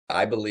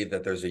I believe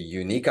that there's a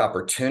unique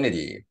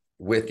opportunity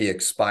with the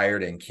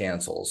expired and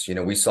cancels.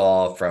 We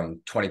saw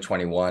from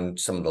 2021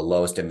 some of the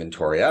lowest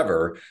inventory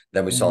ever.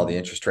 Then we saw the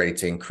interest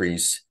rates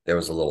increase. There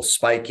was a little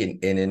spike in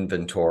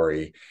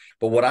inventory.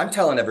 But what I'm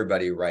telling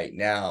everybody right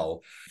now,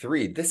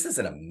 this is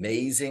an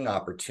amazing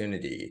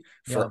opportunity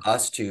for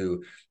us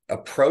to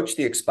approach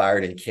the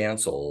expired and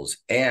cancels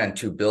and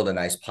to build a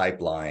nice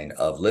pipeline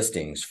of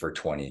listings for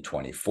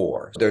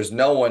 2024. There's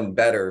no one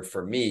better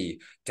for me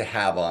to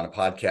have on a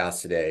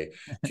podcast today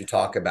to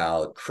talk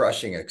about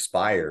crushing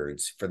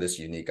expireds for this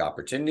unique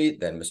opportunity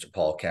than Mr.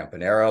 Paul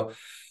Campanaro.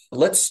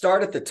 Let's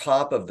start at the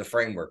top of the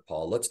framework,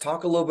 Paul. Let's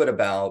talk a little bit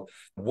about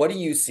what do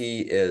you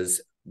see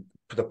is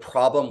the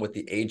problem with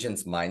the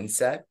agent's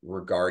mindset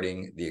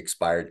regarding the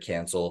expired,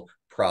 cancel,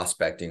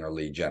 prospecting, or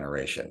lead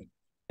generation?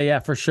 Yeah,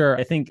 for sure.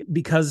 I think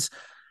because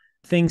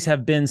things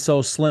have been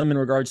so slim in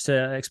regards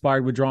to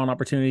expired withdrawal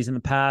opportunities in the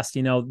past,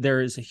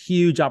 there is a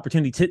huge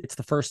opportunity. It's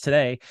the first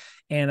today.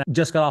 And I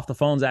just got off the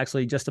phones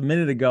actually just a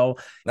minute ago.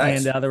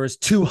 Nice. And there was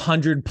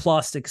 200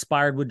 plus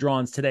expired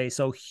withdrawals today.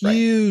 So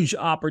huge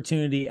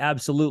opportunity.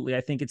 Absolutely.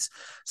 I think it's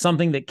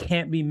something that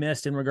can't be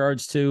missed in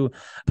regards to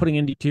putting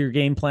into your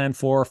game plan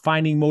for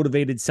finding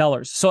motivated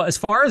sellers. So as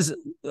far as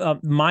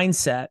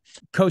mindset,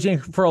 coaching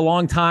for a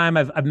long time,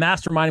 I've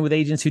masterminded with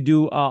agents who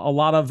do a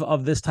lot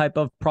of this type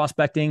of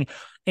prospecting.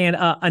 And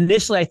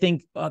initially, I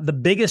think the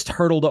biggest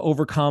hurdle to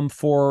overcome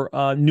for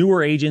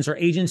newer agents or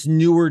agents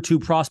newer to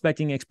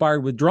prospecting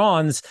expired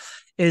withdrawals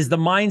is the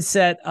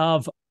mindset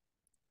of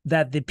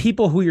that the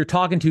people who you're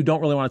talking to don't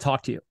really want to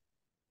talk to you.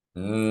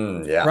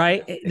 Yeah.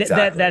 Right.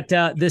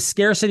 Exactly. This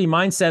scarcity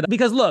mindset,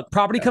 because look,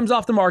 property comes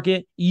off the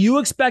market. You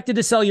expected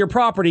to sell your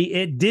property.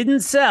 It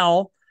didn't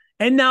sell.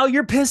 And now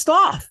you're pissed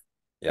off.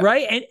 Yeah.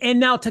 Right. And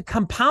now to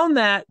compound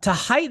that, to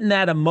heighten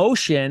that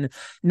emotion,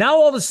 now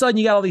all of a sudden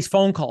you got all these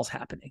phone calls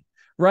happening.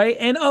 Right.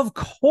 And of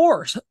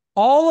course,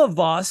 all of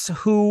us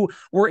who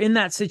were in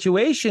that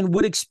situation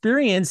would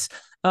experience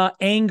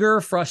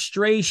anger,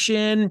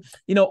 frustration,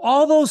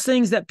 all those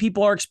things that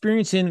people are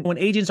experiencing when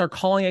agents are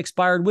calling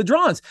expired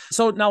withdrawals.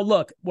 So now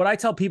look, what I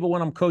tell people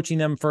when I'm coaching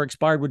them for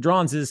expired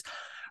withdrawals is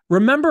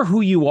remember who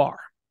you are.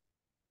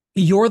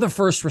 You're the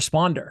first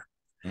responder.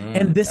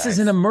 And this is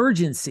an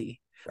emergency.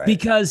 Right.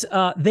 Because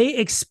they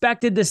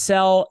expected to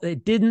sell,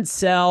 it didn't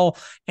sell.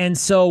 And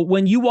so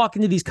when you walk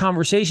into these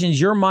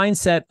conversations, your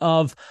mindset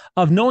of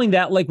knowing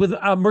that, like with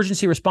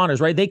emergency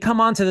responders, right? They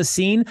come onto the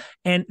scene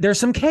and there's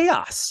some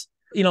chaos.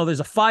 There's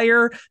a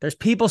fire, there's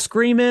people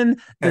screaming,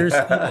 there's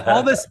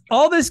all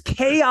this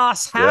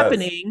chaos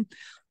happening. Yes.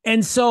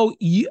 And so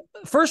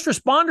first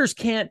responders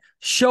can't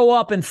show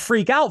up and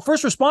freak out.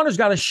 First responders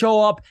got to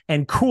show up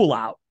and cool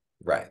out.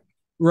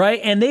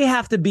 Right. And they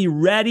have to be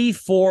ready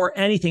for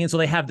anything. And so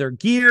they have their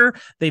gear,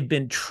 they've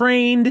been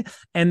trained,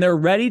 and they're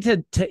ready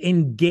to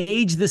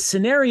engage the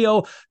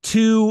scenario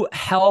to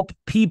help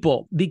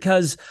people.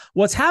 Because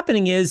what's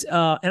happening is,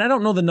 and I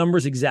don't know the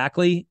numbers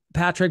exactly,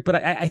 Patrick, but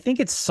I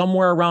think it's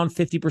somewhere around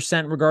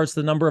 50% in regards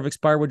to the number of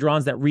expired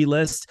withdrawals that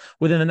relist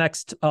within the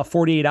next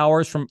 48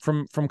 hours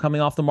from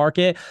coming off the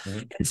market.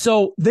 And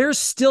so there's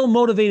still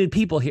motivated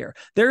people here.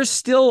 There's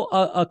still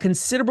a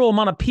considerable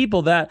amount of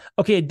people that,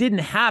 okay, it didn't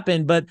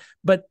happen, but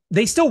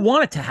they still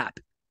want it to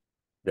happen.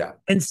 Yeah.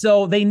 And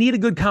so they need a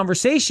good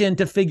conversation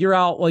to figure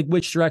out like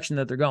which direction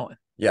that they're going.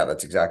 Yeah,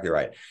 that's exactly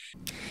right.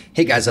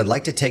 Hey guys, I'd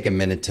like to take a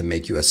minute to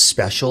make you a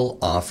special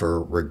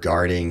offer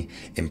regarding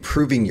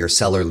improving your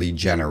seller lead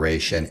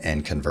generation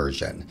and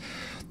conversion.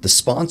 The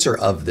sponsor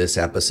of this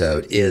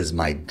episode is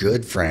my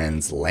good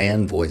friends,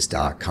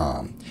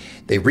 landvoice.com.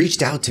 They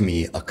reached out to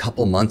me a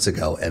couple months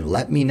ago and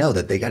let me know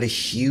that they got a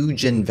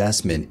huge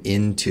investment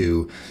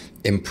into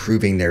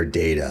improving their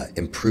data,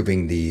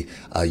 improving the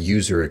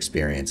user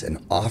experience,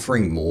 and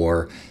offering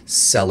more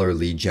seller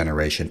lead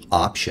generation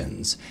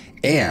options.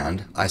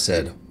 And I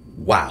said,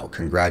 wow,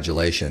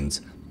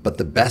 congratulations. But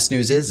the best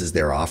news is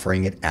they're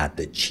offering it at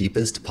the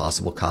cheapest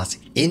possible cost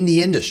in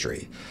the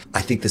industry.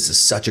 I think this is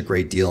such a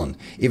great deal. And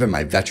even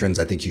my veterans,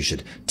 I think you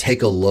should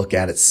take a look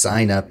at it,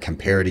 sign up,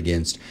 compare it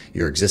against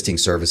your existing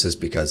services,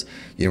 because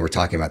we're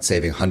talking about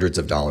saving hundreds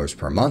of dollars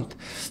per month.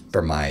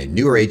 For my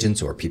newer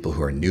agents or people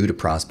who are new to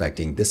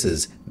prospecting, this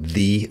is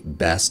the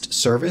best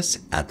service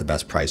at the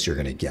best price you're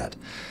going to get.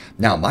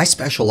 Now, my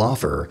special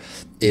offer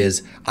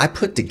is I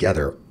put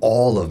together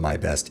all of my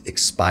best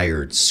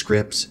expired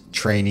scripts,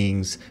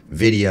 trainings,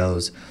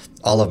 videos,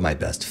 all of my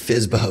best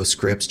FSBO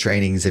scripts,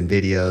 trainings, and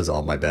videos,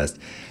 all my best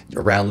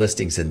around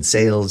listings and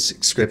sales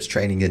scripts,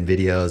 training, and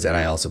videos. And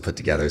I also put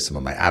together some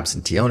of my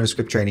absentee owner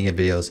script training and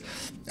videos.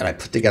 And I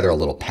put together a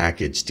little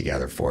package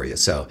together for you.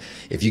 So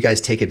if you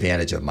guys take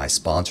advantage of my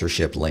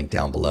sponsorship link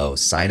down below,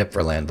 sign up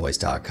for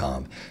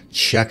landvoice.com,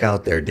 check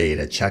out their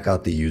data, check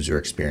out the user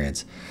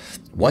experience.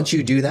 Once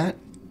you do that,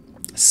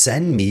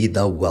 send me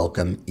the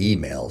welcome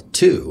email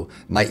to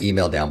my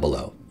email down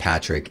below,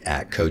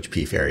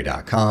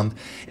 patrick@coachpferry.com.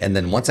 And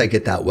then once I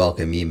get that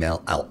welcome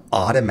email, I'll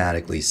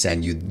automatically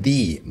send you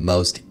the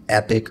most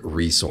epic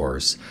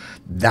resource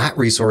that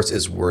resource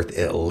is worth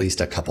at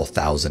least a couple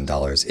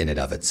 $1,000s in and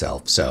of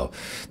itself. So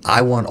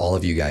I want all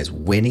of you guys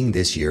winning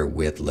this year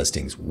with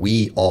listings.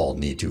 We all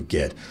need to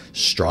get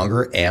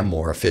stronger and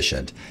more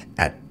efficient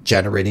at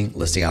generating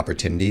listing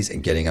opportunities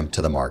and getting them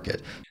to the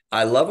market.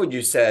 I love what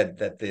you said,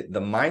 that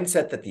the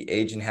mindset that the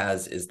agent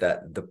has is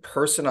that the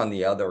person on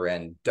the other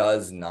end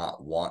does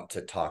not want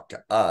to talk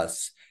to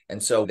us.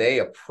 And so they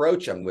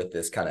approach them with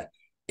this kind of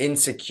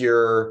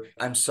insecure,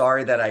 I'm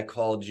sorry that I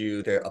called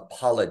you. They're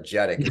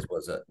apologetic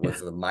was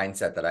the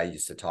mindset that I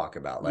used to talk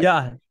about. Like,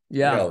 yeah. You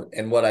know,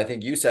 and what I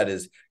think you said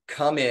is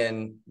come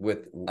in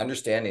with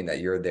understanding that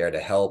you're there to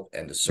help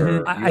and to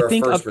serve. Your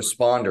first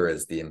responder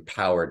is the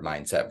empowered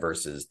mindset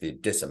versus the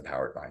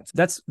disempowered mindset.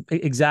 That's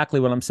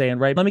exactly what I'm saying,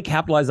 right? Let me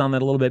capitalize on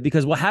that a little bit,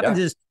 because what happens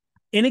is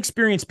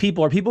inexperienced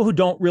people, or people who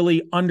don't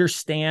really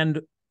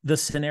understand the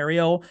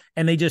scenario,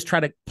 and they just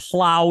try to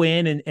plow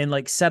in and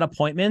like set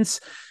appointments,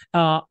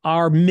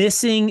 are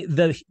missing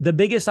the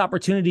biggest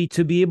opportunity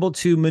to be able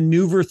to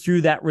maneuver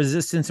through that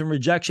resistance and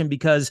rejection,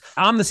 because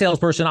I'm the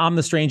salesperson, I'm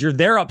the stranger,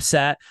 they're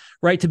upset,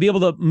 right? To be able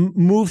to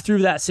move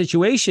through that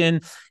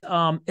situation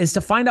is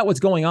to find out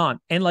what's going on,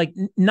 and like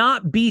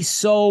not be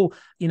so,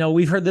 you know,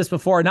 we've heard this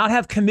before, not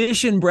have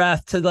commission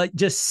breath to like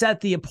just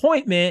set the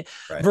appointment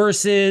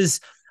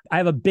versus I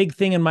have a big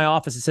thing in my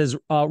office. It says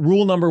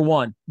rule number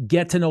 1,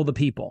 get to know the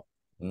people.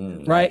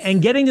 Right. Nice.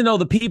 And getting to know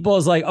the people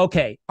is like,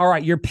 okay, all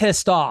right, you're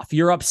pissed off.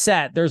 You're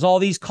upset. There's all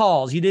these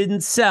calls. You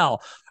didn't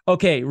sell.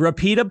 Okay.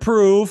 Repeat,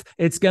 approve.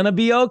 It's going to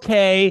be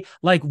okay.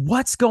 Like,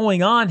 what's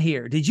going on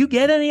here? Did you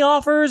get any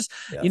offers?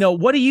 Yes. You know,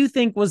 what do you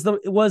think was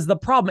the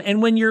problem?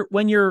 And when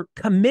you're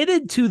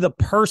committed to the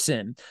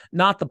person,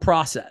 not the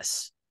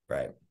process.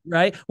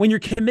 Right. When you're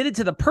committed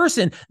to the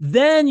person,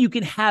 then you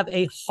can have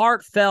a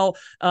heartfelt,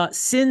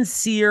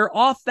 sincere,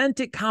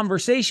 authentic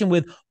conversation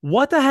with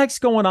what the heck's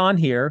going on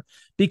here.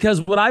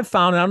 Because what I've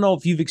found, and I don't know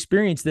if you've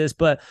experienced this,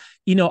 but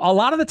you know, a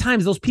lot of the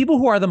times those people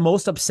who are the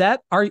most upset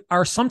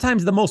are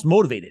sometimes the most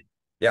motivated.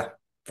 Yeah,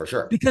 for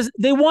sure. Because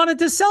they wanted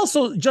to sell.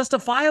 So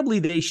justifiably,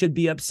 they should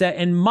be upset.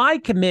 And my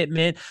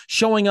commitment,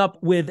 showing up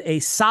with a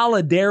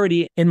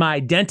solidarity in my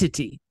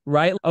identity,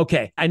 right?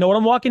 Okay, I know what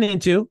I'm walking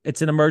into.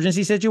 It's an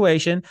emergency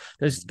situation.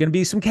 There's going to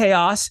be some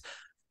chaos.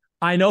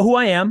 I know who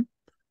I am.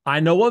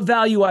 I know what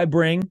value I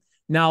bring.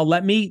 Now,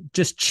 let me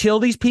just chill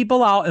these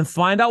people out and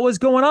find out what's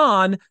going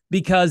on,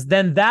 because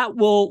then that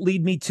will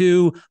lead me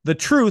to the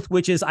truth,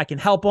 which is I can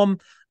help them.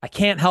 I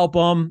can't help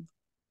them.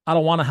 I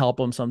don't want to help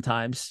them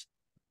sometimes,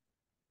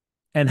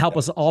 and help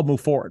us all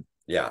move forward.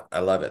 Yeah, I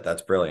love it.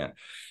 That's brilliant.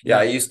 Yeah,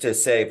 I used to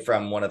say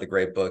from one of the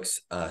great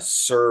books,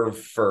 serve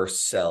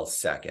first, sell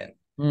second.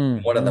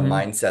 One of the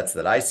mindsets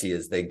that I see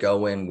is they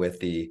go in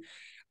with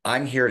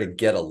I'm here to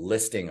get a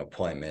listing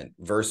appointment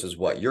versus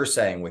what you're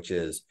saying, which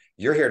is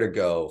you're here to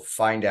go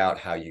find out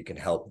how you can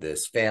help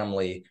this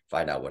family,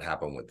 find out what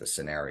happened with the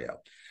scenario.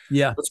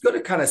 Yeah. Let's go to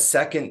kind of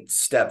second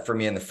step for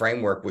me in the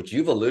framework, which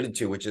you've alluded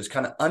to, which is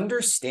kind of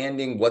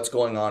understanding what's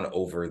going on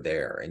over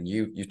there. And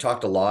you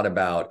talked a lot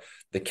about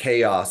the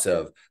chaos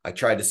of I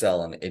tried to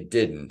sell and it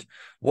didn't.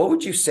 What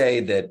would you say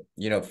that,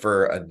 you know,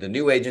 for the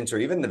new agents or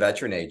even the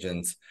veteran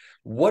agents,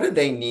 what do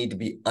they need to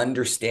be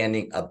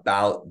understanding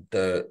about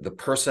the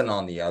person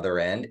on the other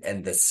end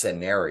and the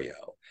scenario,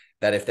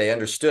 that if they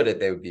understood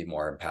it, they would be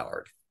more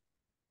empowered?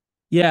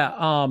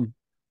 Yeah.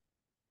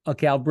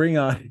 Okay. I'll bring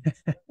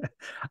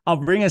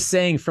a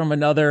saying from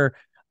another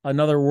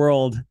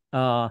world.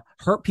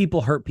 Hurt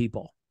people hurt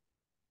people.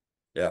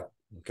 Yeah.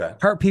 Okay.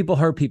 Hurt people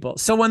hurt people.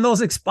 So when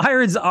those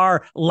expireds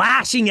are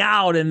lashing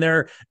out and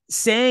they're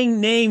saying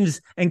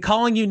names and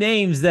calling you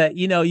names that,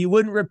 you know, you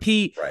wouldn't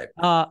repeat,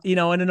 you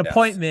know, in an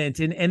appointment,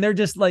 and they're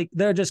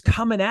just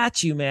coming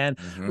at you, man.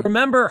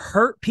 Remember,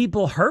 hurt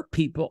people hurt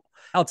people.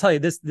 I'll tell you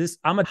this,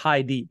 I'm a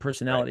high D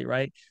personality,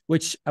 right?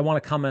 Which I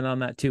want to comment on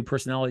that too,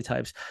 personality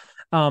types,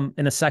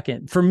 in a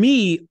second. For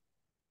me,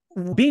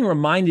 being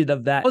reminded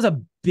of that was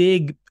a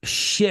big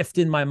shift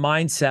in my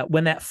mindset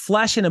when that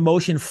flesh and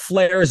emotion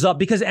flares up,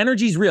 because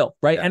energy is real,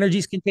 right? Yeah. Energy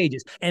is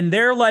contagious, and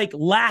they're like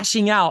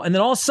lashing out. And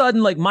then all of a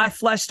sudden, like my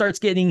flesh starts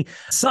getting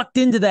sucked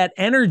into that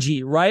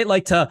energy, right?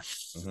 Like to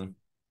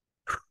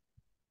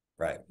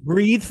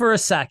breathe for a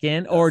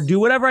second or do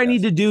whatever I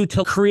need to do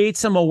to create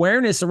some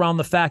awareness around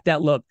the fact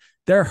that, look,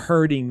 they're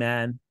hurting,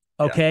 man.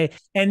 Okay.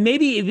 Yeah. And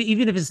maybe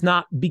even if it's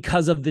not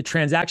because of the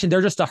transaction,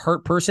 they're just a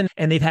hurt person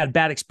and they've had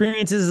bad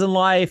experiences in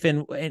life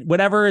and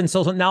whatever. And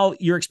so now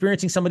you're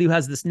experiencing somebody who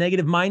has this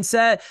negative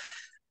mindset.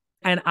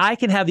 And I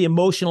can have the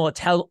emotional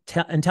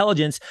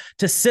intelligence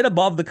to sit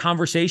above the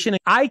conversation.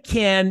 I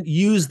can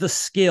use the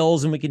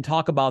skills, and we can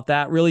talk about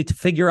that, really to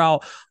figure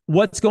out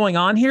what's going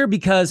on here,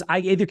 because I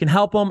either can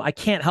help them, I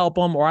can't help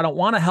them, or I don't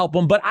want to help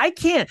them. But I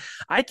can't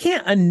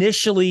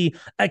initially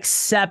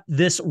accept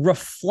this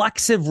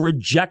reflexive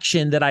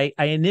rejection that I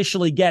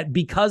initially get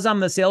because I'm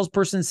the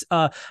salesperson,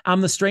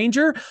 I'm the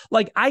stranger.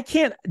 Like, I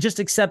can't just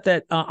accept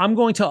that I'm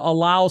going to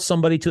allow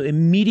somebody to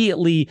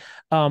immediately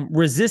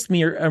resist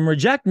me or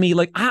reject me.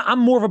 Like, I'm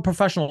more of a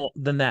professional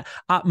than that.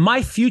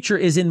 My future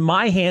is in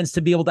my hands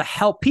to be able to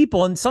help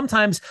people. And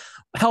sometimes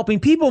helping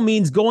people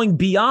means going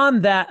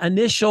beyond that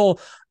initial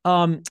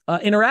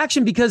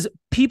interaction, because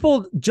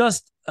people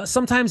just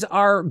sometimes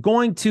are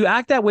going to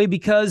act that way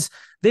because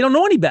they don't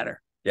know any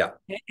better. Yeah.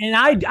 And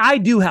I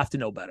do have to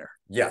know better.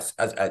 Yes,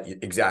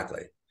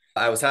 exactly.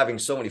 I was having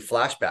so many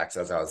flashbacks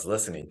as I was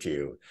listening to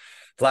you.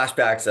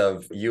 Flashbacks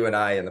of you and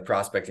I in the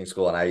prospecting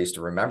school. And I used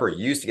to remember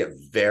you used to get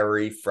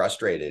very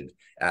frustrated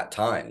at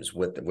times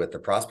with the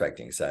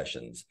prospecting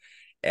sessions.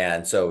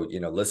 And so,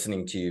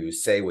 listening to you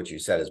say what you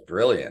said is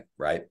brilliant,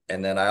 right?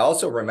 And then I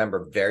also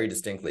remember very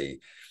distinctly,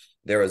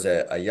 there was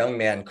a young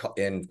man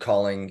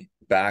calling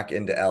back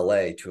into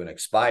LA to an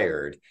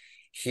expired.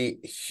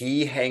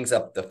 He hangs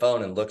up the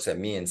phone and looks at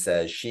me and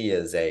says, "She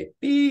is a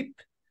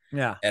beep."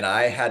 Yeah. And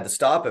I had to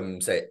stop him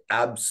and say,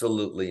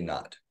 "Absolutely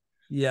not.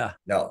 Yeah.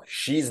 No,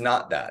 she's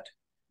not that."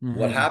 Mm-hmm.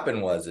 What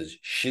happened is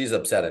she's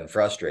upset and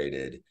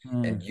frustrated,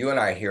 and you and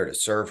I are here to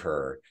serve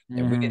her,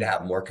 and we need to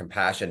have more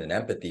compassion and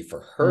empathy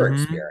for her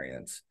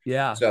experience.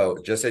 Yeah. So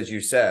just as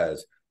you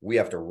says, we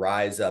have to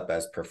rise up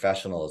as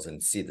professionals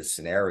and see the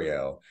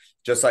scenario.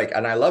 Just like,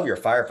 and I love your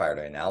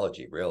firefighter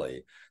analogy,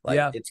 really.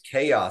 Like, it's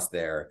chaos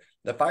there.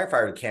 The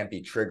firefighter can't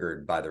be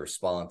triggered by the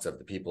response of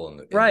the people in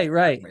the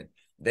right.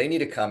 They need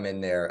to come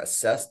in there,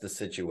 assess the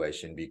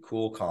situation, be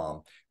cool,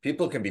 calm.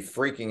 People can be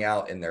freaking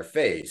out in their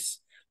face,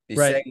 be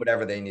saying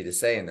whatever they need to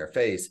say in their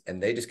face,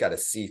 and they just got to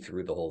see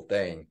through the whole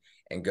thing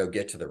and go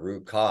get to the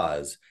root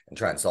cause and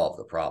try and solve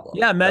the problem.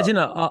 Yeah, imagine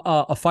a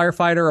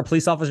firefighter or a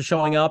police officer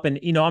showing up, and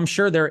I'm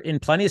sure they're in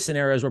plenty of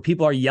scenarios where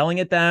people are yelling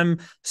at them,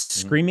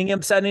 screaming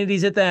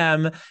obscenities at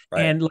them,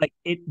 and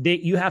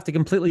you have to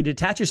completely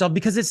detach yourself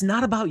because it's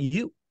not about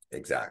you.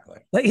 Exactly.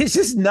 Like, it's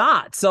just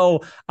not. So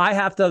I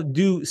have to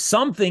do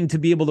something to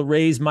be able to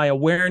raise my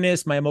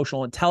awareness, my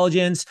emotional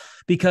intelligence,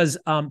 because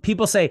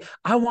people say,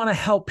 I want to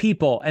help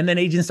people. And then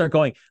agents start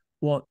going,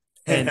 well,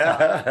 and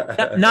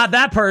not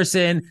that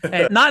person,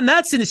 and not in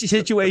that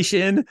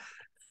situation.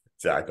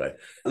 Exactly.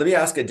 Let me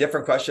ask a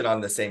different question on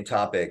the same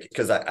topic,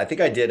 because I think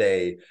I did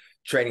a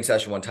training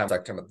session one time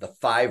talking about the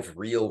 5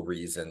 real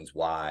reasons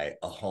why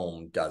a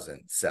home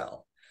doesn't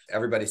sell.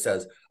 Everybody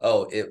says,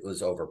 oh, it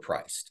was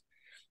overpriced.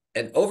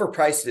 And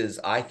overpriced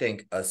is, I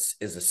think,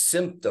 is a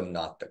symptom,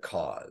 not the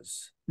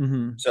cause.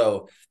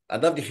 So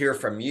I'd love to hear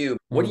from you.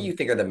 What do you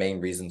think are the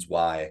main reasons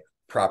why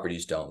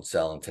properties don't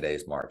sell in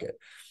today's market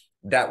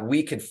that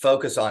we could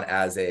focus on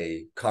as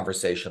a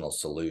conversational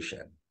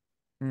solution?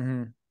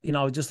 I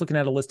was just looking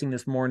at a listing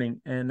this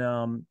morning,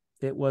 and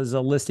it was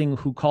a listing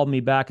who called me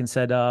back and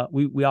said,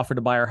 we offered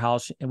to buy our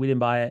house and we didn't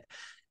buy it.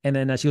 And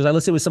then she goes, I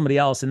listed with somebody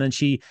else. And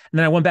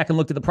then I went back and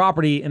looked at the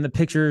property, and the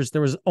pictures,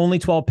 there was only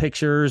 12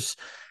 pictures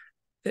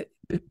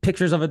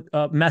of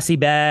a messy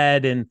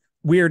bed and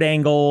weird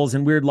angles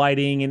and weird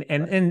lighting.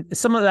 And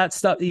some of that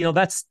stuff,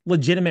 that's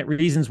legitimate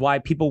reasons why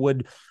people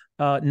would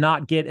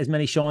not get as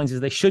many showings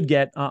as they should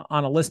get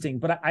on a listing.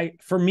 But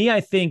for me,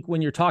 I think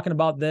when you're talking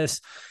about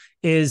this,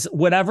 is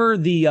whatever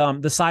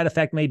the side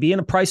effect may be, and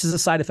the price is a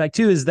side effect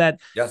too, is that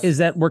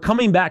we're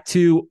coming back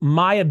to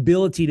my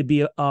ability to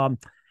be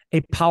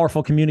a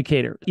powerful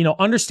communicator.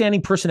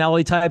 Understanding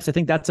personality types, I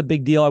think that's a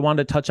big deal. I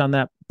wanted to touch on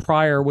that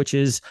prior, which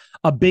is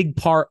a big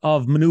part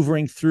of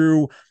maneuvering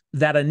through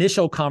that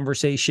initial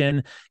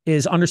conversation,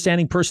 is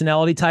understanding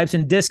personality types.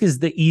 And DISC is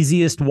the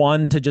easiest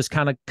one to just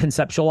kind of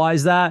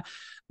conceptualize that.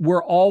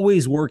 We're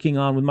always working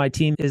on with my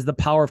team is the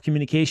power of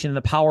communication and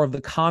the power of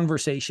the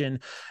conversation,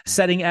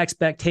 setting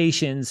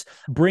expectations,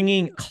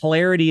 bringing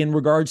clarity in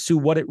regards to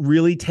what it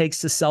really takes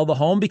to sell the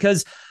home.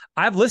 Because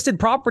I've listed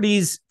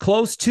properties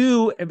close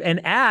to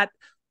and at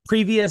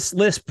previous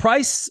list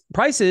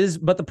prices,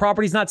 but the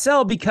property's not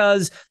sell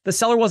because the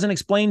seller wasn't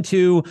explained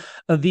to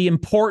the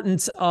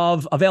importance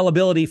of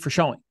availability for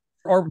showing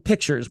or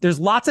pictures. There's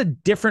lots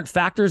of different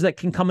factors that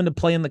can come into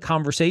play in the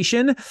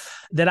conversation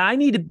that I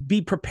need to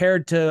be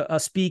prepared to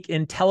speak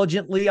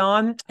intelligently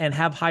on and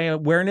have high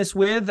awareness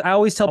with. I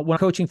always tell when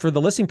coaching for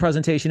the listing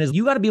presentation is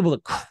you got to be able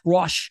to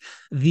crush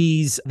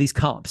these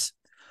comps.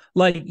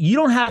 Like, you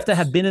don't have to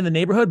have been in the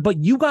neighborhood,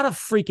 but you got to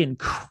freaking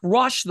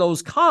crush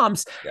those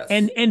comps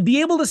and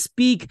be able to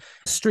speak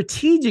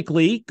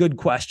strategically good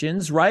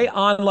questions, right?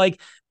 On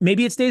like,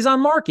 maybe it's days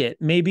on market,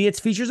 maybe it's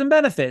features and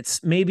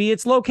benefits, maybe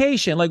it's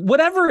location, like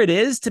whatever it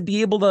is, to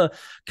be able to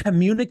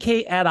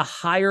communicate at a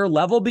higher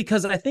level.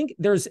 Because I think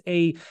there's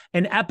an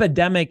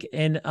epidemic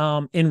in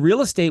real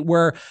estate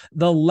where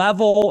the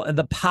level,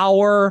 the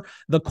power,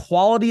 the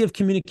quality of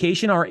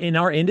communication in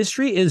our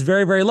industry is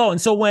very, very low. And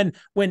so when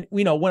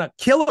a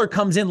killer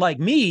comes in like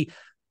me,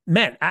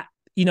 man,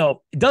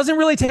 it doesn't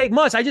really take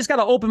much. I just got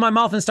to open my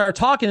mouth and start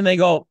talking, and they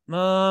go,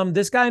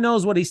 this guy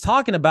knows what he's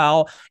talking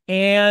about,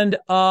 and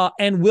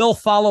will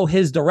follow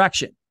his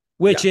direction,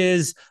 which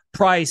is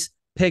price,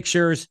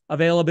 pictures,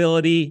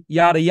 availability,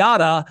 yada,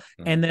 yada.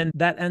 And then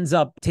that ends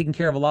up taking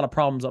care of a lot of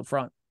problems up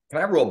front. Can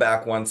I roll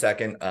back 1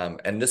 second?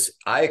 And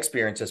I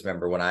experienced this,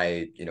 remember, when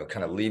I,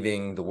 kind of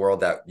leaving the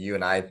world that you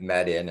and I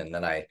met in, and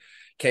then I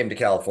came back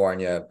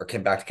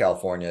to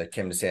California,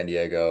 came to San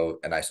Diego,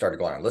 and I started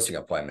going on listing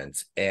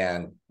appointments.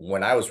 And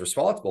when I was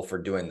responsible for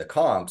doing the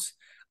comps,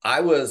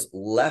 I was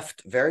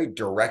left very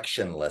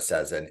directionless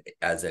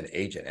as an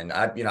agent. And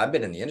I've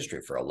been in the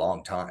industry for a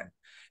long time.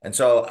 And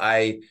so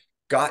I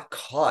got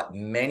caught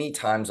many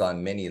times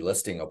on many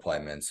listing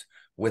appointments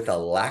with a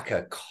lack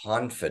of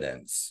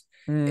confidence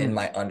in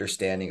my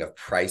understanding of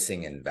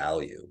pricing and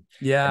value.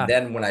 Yeah. And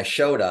then when I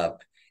showed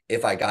up,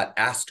 if I got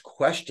asked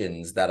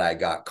questions that I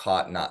got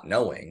caught not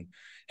knowing,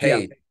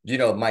 hey,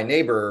 my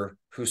neighbor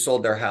who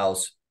sold their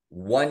house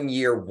 1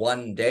 year,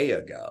 1 day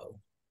ago.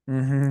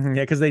 Yeah,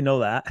 because they know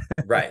that.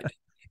 Right.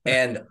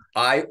 And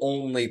I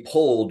only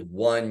pulled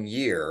 1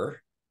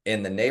 year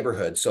in the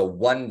neighborhood. So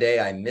 1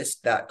 day I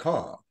missed that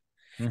comp.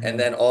 And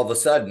then all of a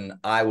sudden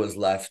I was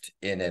left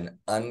in an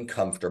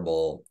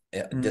uncomfortable,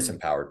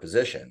 disempowered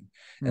position.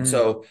 And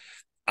so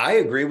I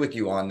agree with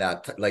you on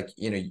that. Like,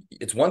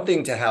 it's one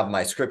thing to have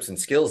my scripts and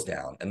skills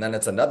down, and then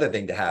it's another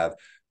thing to have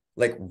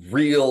like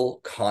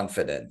real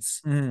confidence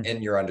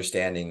in your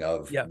understanding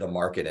of the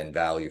market and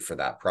value for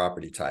that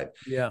property type.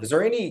 Yeah. Is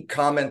there any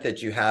comment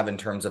that you have in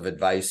terms of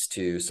advice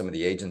to some of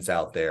the agents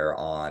out there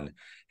on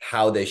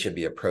how they should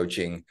be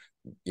approaching,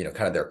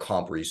 kind of their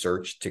comp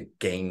research to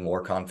gain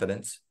more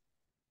confidence?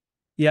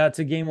 Yeah,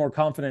 to gain more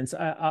confidence.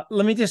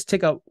 Let me just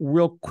take a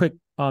real quick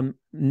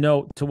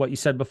note to what you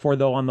said before,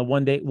 though, on the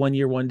 1 day, 1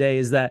 year, 1 day,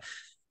 is that,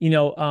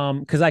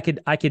 because I can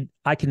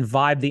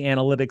vibe the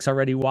analytics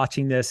already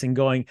watching this and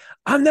going,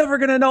 I'm never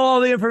going to know all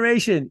the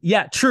information.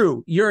 Yeah,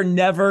 true. You're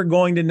never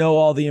going to know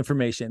all the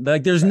information.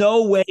 Like, there's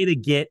no way to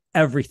get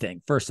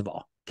everything, first of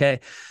all.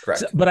 Okay. Correct.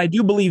 So, but I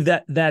do believe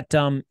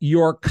that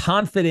your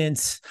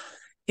confidence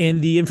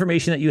in the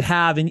information that you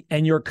have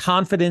and your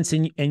confidence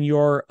in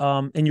your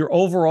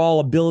overall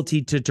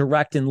ability to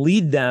direct and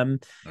lead them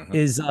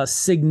is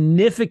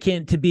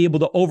significant to be able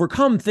to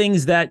overcome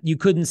things that you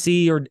couldn't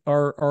see or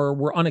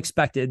were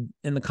unexpected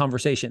in the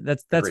conversation.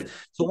 That's Great.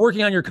 So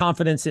working on your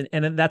confidence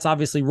and that's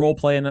obviously role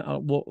play, and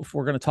if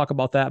we're going to talk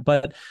about that,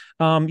 but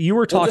you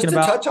were talking just to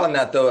about touch on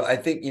that though. I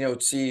think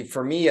see,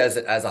 for me as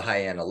a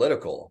high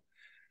analytical,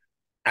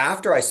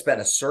 after I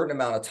spent a certain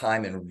amount of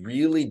time and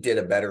really did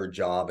a better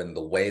job in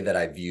the way that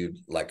I viewed,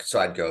 like, so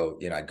I'd go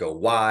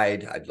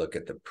wide, I'd look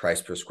at the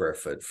price per square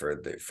foot for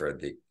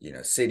the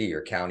city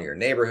or county or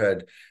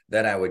neighborhood.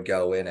 Then I would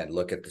go in and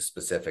look at the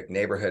specific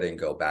neighborhood and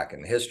go back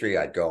in the history.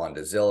 I'd go on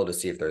to Zillow to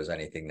see if there's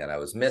anything that I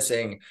was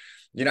missing.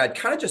 I'd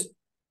kind of just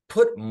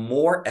put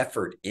more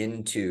effort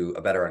into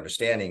a better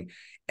understanding.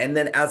 And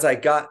then as I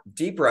got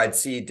deeper, I'd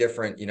see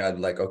different,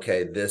 like,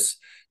 okay,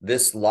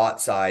 this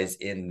lot size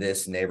in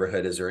this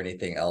neighborhood, is there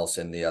anything else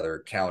in the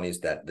other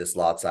counties that this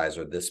lot size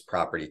or this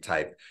property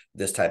type,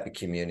 this type of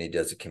community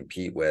does it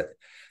compete with?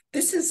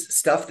 This is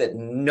stuff that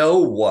no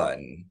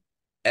one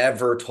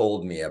ever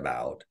told me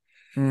about.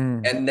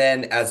 And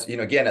then as,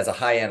 again, as a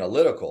high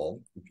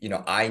analytical,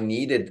 I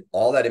needed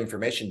all that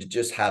information to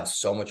just have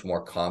so much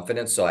more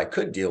confidence so I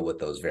could deal with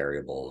those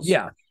variables.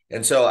 Yeah.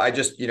 And so I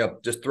just,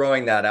 just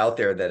throwing that out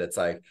there, that it's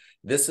like,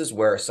 this is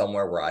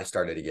somewhere where I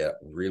started to get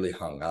really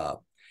hung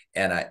up.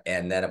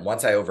 And then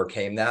once I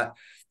overcame that,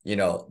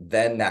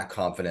 then that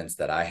confidence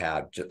that I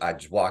had, I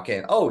just walk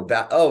in,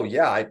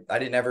 I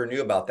didn't ever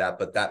knew about that,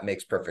 but that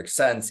makes perfect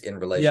sense in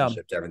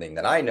relationship to everything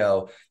that I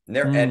know.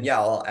 And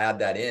I'll add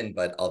that in,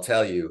 but I'll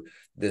tell you,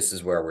 this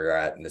is where we're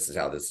at, and this is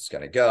how this is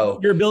going to go.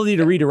 Your ability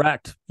to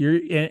redirect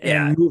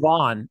and move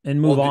on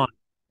on.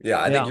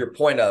 Yeah. I think your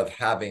point of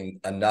having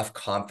enough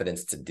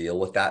confidence to deal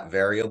with that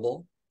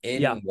variable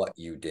in what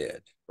you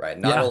did, right?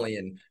 Not only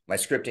in my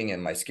scripting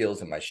and my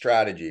skills and my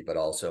strategy, but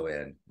also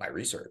in my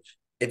research.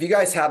 If you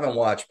guys haven't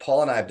watched,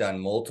 Paul and I have done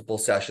multiple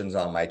sessions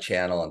on my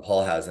channel, and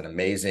Paul has an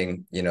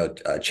amazing,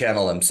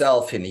 channel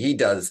himself, and he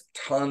does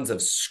tons of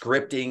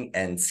scripting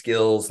and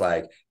skills.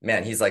 Like,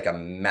 man, he's like a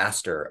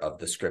master of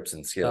the scripts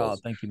and skills.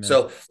 Oh, thank you, man.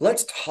 So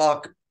let's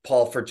talk,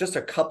 Paul, for just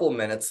a couple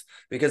minutes,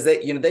 because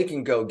they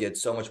can go get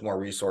so much more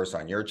resource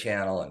on your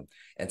channel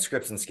and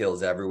scripts and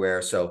skills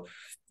everywhere. So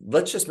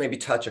let's just maybe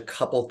touch a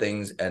couple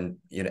things, and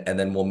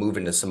then we'll move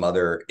into some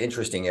other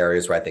interesting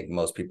areas where I think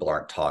most people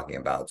aren't talking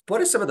about.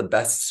 What are some of the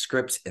best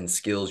scripts and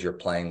skills you're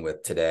playing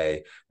with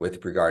today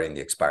regarding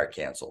the expired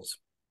cancels?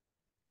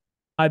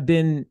 I've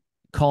been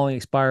calling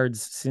expireds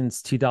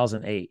since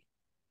 2008.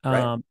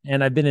 Right.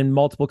 And I've been in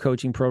multiple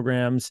coaching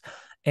programs.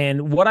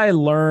 And what I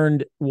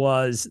learned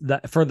was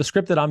that for the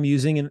script that I'm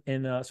using,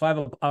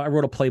 so I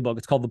wrote a playbook.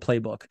 It's called the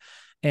Playbook.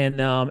 And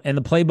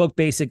the playbook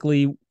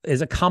basically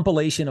is a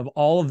compilation of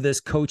all of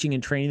this coaching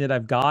and training that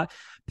I've got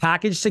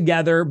packaged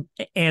together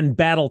and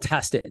battle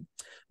tested,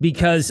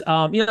 because,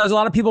 there's a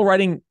lot of people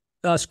writing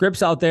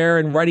scripts out there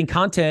and writing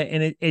content,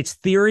 and it's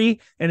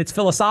theory and it's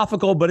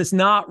philosophical, but it's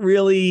not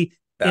really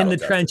in the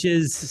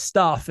trenches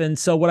stuff. And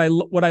so what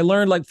I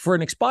learned, like for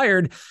an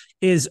expired,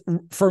 is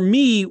for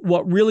me,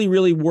 what really,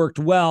 really worked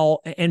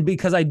well. And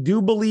because I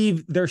do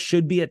believe there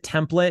should be a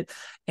template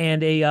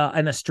and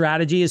a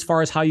strategy as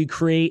far as how you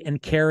create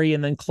and carry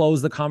and then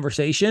close the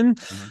conversation,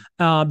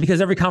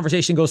 because every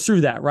conversation goes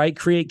through that, right?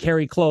 Create,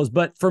 carry, close.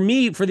 But for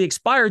me, for the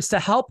expireds, to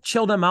help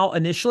chill them out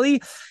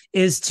initially,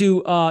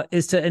 to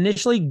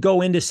initially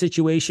go into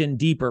situation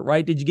deeper,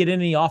 right? Did you get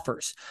any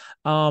offers?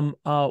 While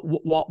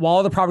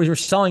all the properties were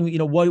selling,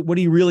 what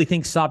do you really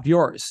think stopped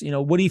yours?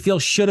 What do you feel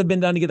should have been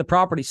done to get the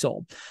property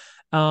sold?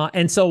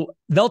 And so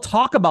they'll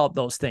talk about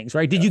those things,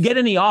 right? Did you get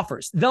any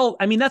offers?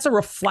 That's a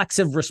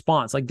reflexive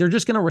response. Like they're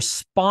just going to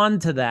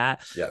respond to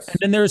that. Yes.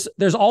 And then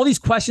there's all these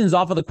questions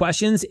off of the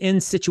questions in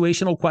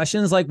situational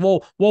questions like,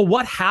 well,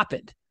 what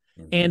happened?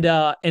 And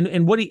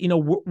what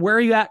do where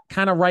are you at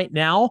kind of right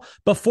now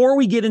before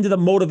we get into the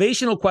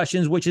motivational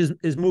questions, which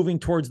is moving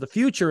towards the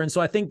future. And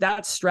so I think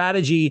that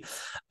strategy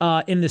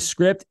in the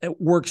script, it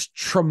works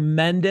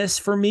tremendous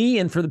for me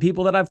and for the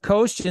people that I've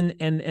coached.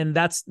 And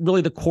that's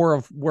really the core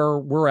of where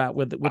we're at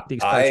with the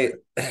exposure.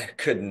 I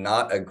could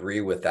not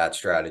agree with that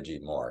strategy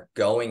more.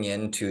 Going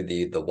into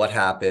the what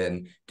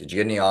happened, did you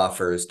get any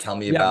offers? Tell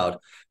me about,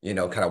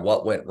 kind of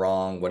what went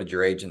wrong. What did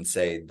your agent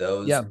say?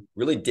 Those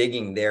really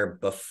digging there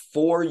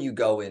before you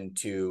go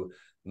into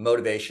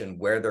motivation,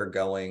 where they're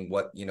going,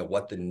 what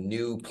the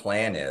new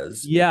plan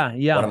is. Yeah.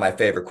 One of my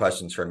favorite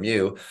questions from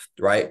you,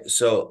 right?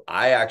 So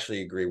I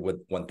actually agree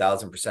with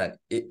 1000%.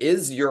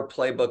 Is your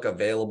playbook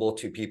available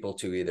to people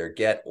to either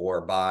get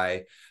or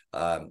buy?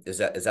 Is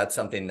that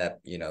something that,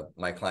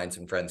 my clients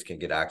and friends can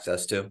get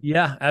access to?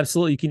 Yeah,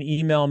 absolutely. You can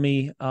email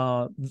me,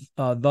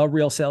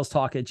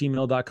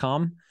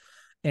 therealsalestalk@gmail.com.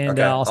 And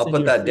okay. I'll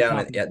put that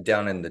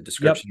down in the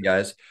description,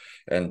 guys.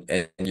 And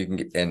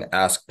you can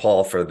ask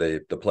Paul for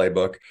the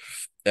playbook,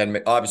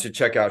 and obviously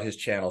check out his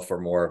channel for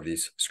more of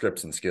these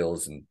scripts and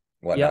skills and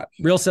whatnot.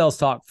 Real Sales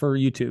Talk for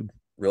YouTube.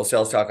 Real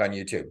Sales Talk on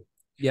YouTube.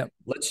 Yep.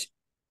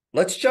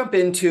 Let's jump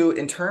into,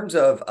 in terms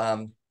of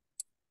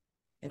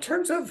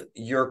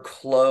your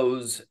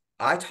close.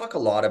 I talk a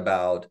lot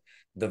about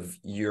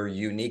your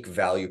unique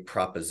value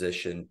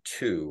proposition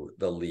to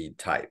the lead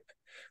type,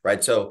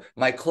 right? So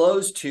my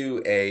close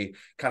to a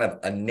kind of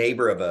a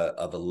neighbor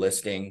of a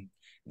listing,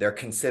 they're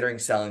considering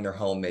selling their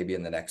home maybe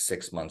in the next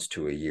 6 months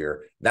to a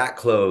year. That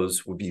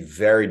close would be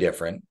very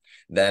different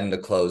than the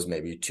close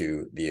maybe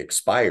to the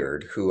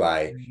expired, who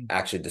I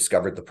actually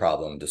discovered the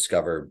problem,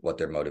 discovered what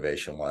their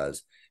motivation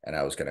was, and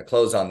I was going to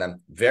close on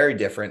them. Very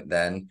different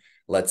than,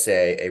 let's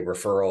say, a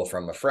referral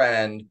from a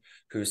friend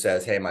who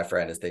says, hey, my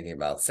friend is thinking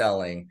about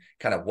selling.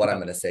 Kind of what I'm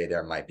going to say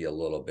there might be a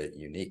little bit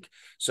unique.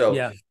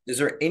 So is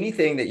there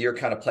anything that you're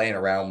kind of playing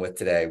around with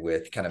today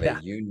with kind of a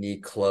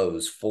unique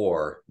close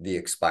for the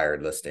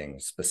expired listing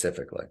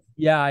specifically?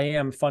 Yeah, I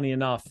am. Funny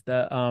enough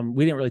that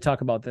we didn't really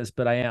talk about this,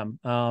 but I am.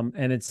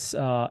 And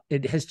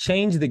it has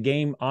changed the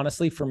game,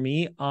 honestly, for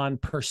me on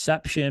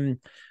perception.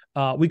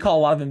 We call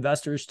a lot of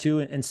investors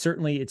too, and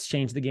certainly it's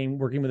changed the game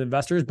working with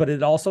investors, but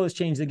it also has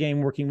changed the game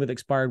working with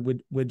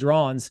expired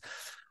withdrawals,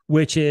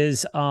 which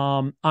is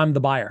I'm the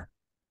buyer.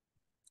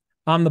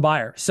 I'm the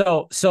buyer.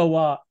 So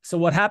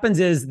what happens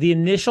is the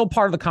initial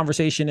part of the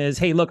conversation is,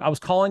 hey, look, I was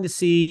calling to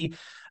see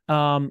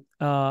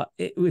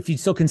if you'd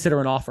still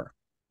consider an offer,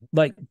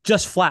 like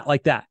just flat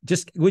like that.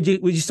 Just would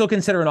you still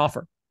consider an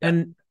offer?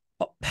 And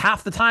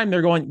half the time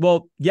they're going,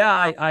 well,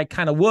 yeah, I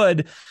kind of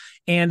would.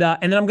 And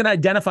then I'm going to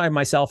identify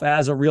myself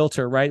as a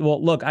realtor, right?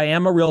 Well, look, I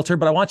am a realtor,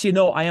 but I want you to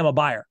know I am a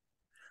buyer,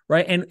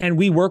 right? And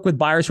we work with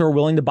buyers who are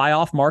willing to buy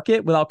off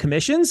market without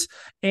commissions.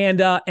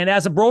 And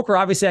as a broker,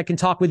 obviously I can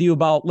talk with you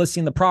about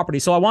listing the property.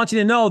 So I want you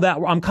to know that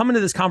I'm coming to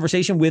this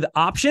conversation with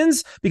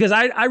options, because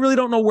I really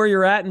don't know where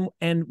you're at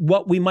and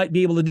what we might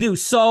be able to do.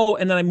 So,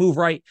 and then I move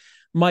right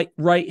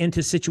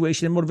into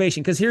situation and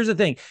motivation. Because here's the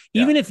thing,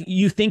 even if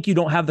you think you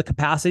don't have the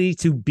capacity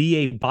to be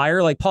a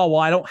buyer, like, Paul,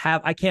 well,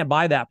 I can't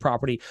buy that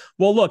property.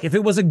 Well, look, if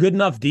it was a good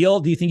enough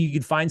deal, do you think you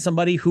could find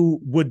somebody who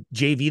would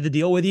JV the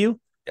deal with you?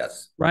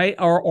 Yes. Right.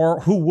 Or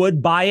who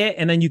would buy it.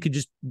 And then you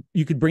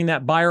could bring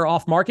that buyer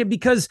off market,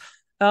 because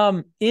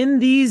in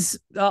these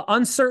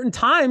uncertain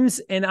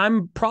times, and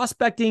I'm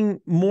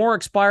prospecting more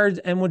expired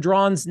and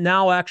withdrawals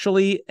now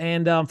actually,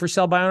 and for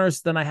sell by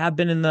owners than I have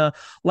been in the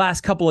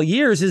last couple of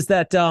years, is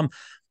that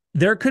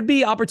there could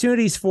be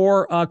opportunities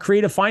for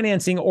creative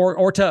financing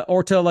or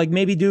to like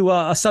maybe do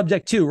a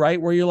subject to,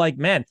 right? Where you're like,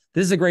 man,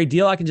 this is a great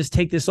deal. I can just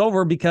take this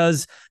over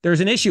because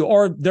there's an issue,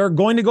 or they're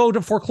going to go to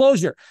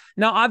foreclosure.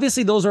 Now,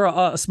 obviously those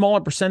are a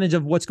smaller percentage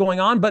of what's going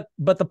on, but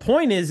the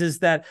point is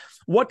that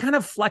what kind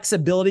of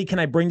flexibility can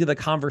I bring to the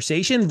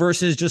conversation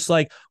versus just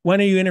like, when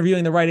are you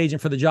interviewing the right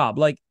agent for the job?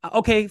 Like,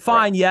 okay,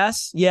 fine. Right.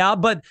 Yes. Yeah.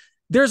 But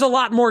there's a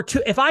lot more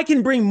to, if I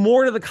can bring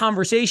more to the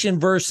conversation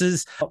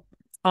versus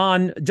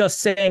on just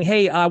saying,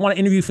 hey, I want to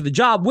interview for the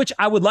job, which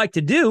I would like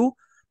to do,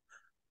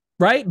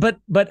 right? But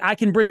I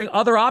can bring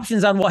other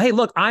options on, well, hey,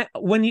 look,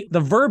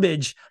 the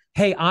verbiage,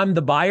 hey, I'm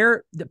the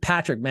buyer,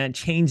 Patrick, man,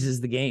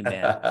 changes the game,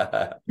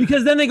 man.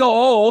 Because then they go,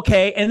 oh,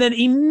 okay. And then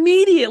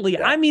immediately,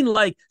 I mean,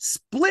 like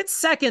split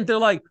second, they're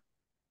like,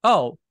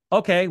 oh,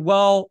 okay,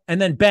 well,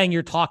 and then bang,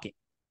 you're talking.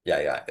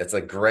 Yeah. It's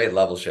a great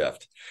level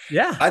shift.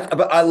 Yeah.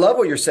 But I love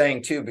what you're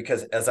saying too,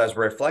 because as I was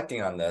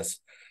reflecting on this,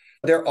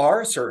 there are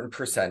a certain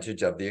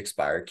percentage of the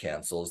expired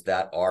cancels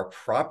that are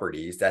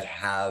properties that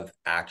have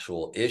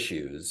actual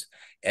issues,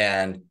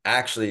 and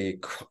actually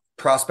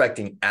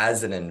prospecting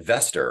as an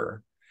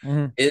investor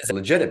is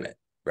legitimate,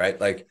 right?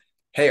 Like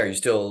hey, are you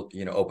still,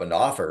 open to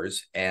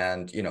offers?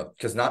 And,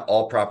 because not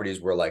all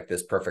properties were like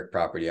this perfect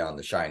property on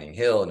the shining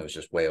hill and it was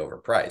just way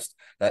overpriced.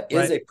 That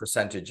is a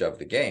percentage of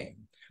the game,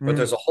 but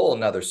there's a whole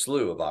nother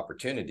slew of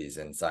opportunities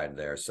inside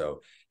there.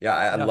 So yeah,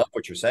 I love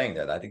what you're saying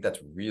there. I think that's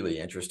really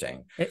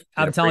interesting.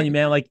 I'm telling you,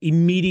 man, like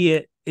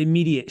immediate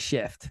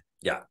shift.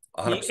 Yeah.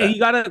 100%.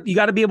 You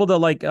gotta be able to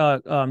like,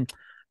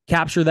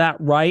 capture that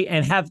right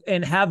and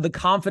have the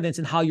confidence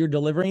in how you're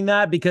delivering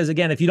that. Because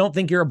again, if you don't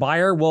think you're a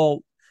buyer,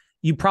 well,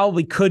 you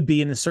probably could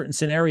be in a certain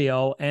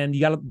scenario, and you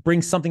got to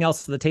bring something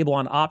else to the table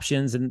on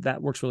options. And that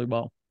works really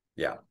well.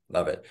 Yeah.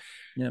 Love it.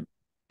 Yeah.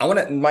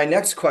 My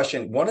next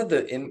question, one of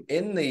the,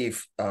 in the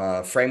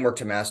framework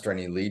to master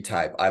any lead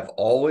type, I've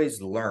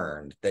always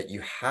learned that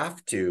you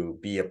have to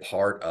be a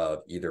part of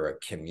either a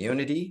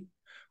community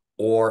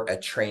or a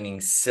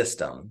training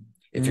system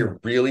if you're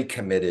really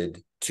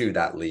committed to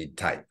that lead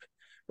type,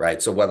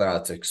 right? So whether or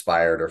not it's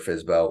expired or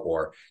FSBO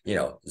or,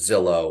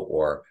 Zillow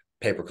or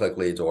pay-per-click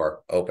leads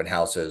or open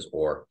houses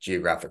or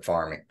geographic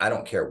farming, I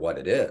don't care what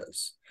it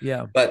is.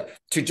 Yeah. But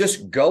to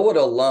just go it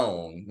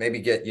alone, maybe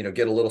get a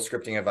little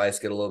scripting advice,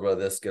 get a little bit of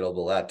this, get a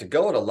little bit of that. To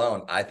go it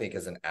alone, I think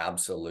is an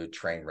absolute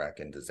train wreck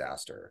and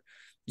disaster.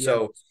 Yeah.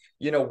 So,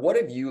 what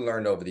have you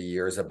learned over the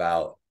years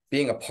about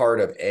being a part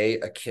of a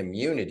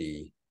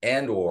community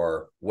and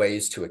or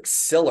ways to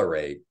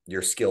accelerate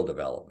your skill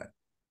development?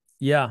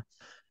 Yeah.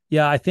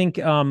 Yeah. I think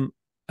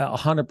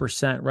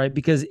 100%, right?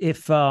 Because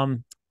if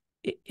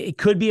it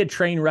could be a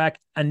train wreck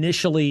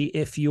initially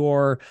if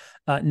you're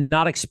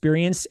not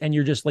experienced and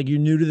you're just like, you're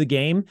new to the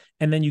game,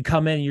 and then you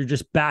come in and you're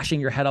just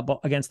bashing your head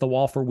up against the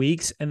wall for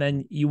weeks, and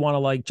then you want to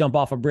like jump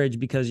off a bridge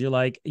because you're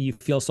like, you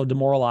feel so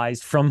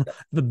demoralized from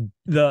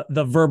the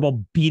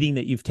verbal beating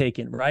that you've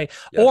taken, right?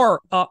 Yes.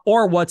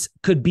 Or what's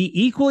could be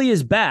equally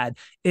as bad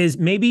is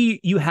maybe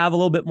you have a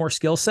little bit more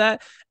skill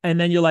set, and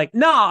then you're like,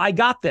 no, I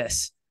got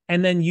this.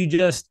 And then you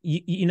just,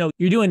 you're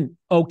doing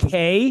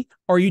okay,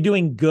 or you're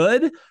doing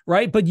good,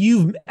 right? But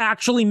you've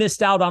actually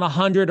missed out on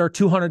 $100,000 or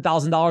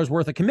 $200,000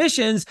 worth of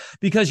commissions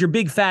because your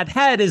big fat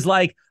head is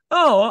like,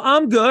 oh,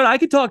 I'm good. I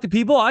could talk to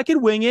people. I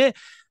could wing it.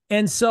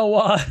 And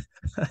so,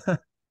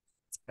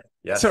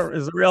 yes. So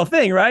it's a real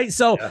thing, right?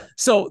 So,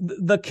 So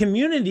the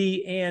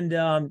community and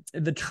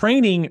the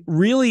training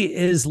really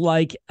is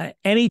like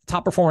any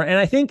top performer. And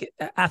I think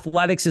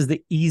athletics is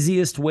the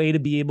easiest way to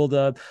be able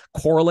to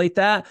correlate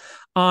that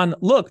on,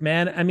 look,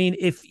 man, I mean,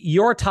 if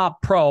you're a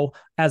top pro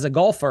as a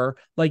golfer,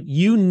 like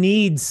you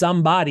need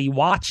somebody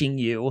watching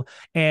you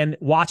and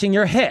watching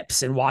your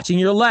hips and watching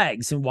your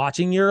legs and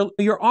watching your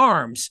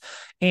arms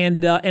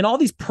and all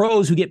these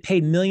pros who get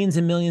paid millions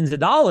and millions of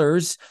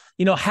dollars,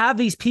 have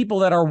these people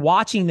that are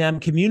watching them,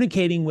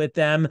 communicating with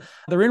them.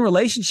 They're in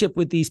relationship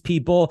with these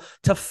people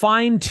to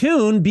fine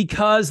tune,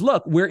 because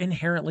look, we're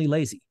inherently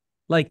lazy.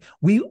 Like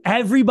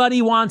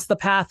everybody wants the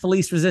path to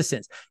least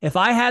resistance. If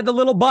I had the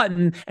little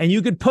button and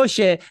you could push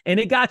it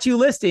and it got you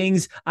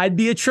listings, I'd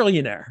be a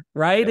trillionaire,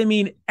 right? I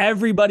mean,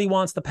 everybody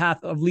wants the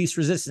path of least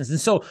resistance. And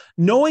so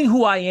knowing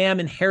who I am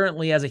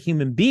inherently as a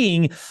human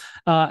being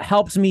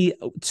helps me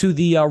to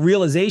the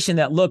realization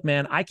that, look,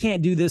 man, I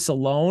can't do this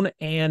alone.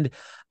 And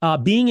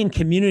being in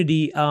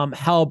community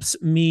helps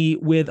me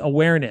with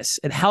awareness.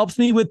 It helps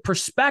me with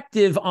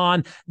perspective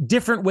on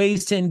different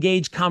ways to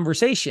engage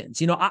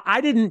conversations.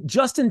 I didn't,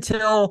 just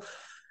until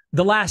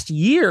the last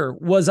year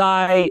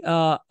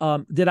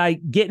did I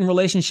get in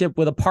relationship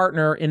with a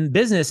partner in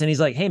business, and he's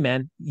like, hey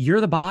man,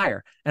 you're the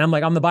buyer. And I'm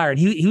like, I'm the buyer. And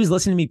he was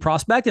listening to me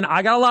prospect, and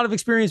I got a lot of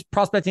experience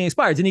prospecting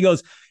expireds. And he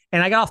goes,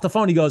 and I got off the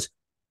phone, he goes,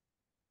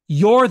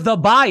 you're the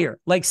buyer.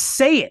 Like,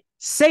 say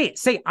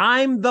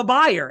I'm the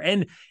buyer.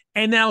 And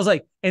then I was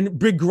like, and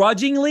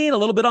begrudgingly and a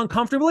little bit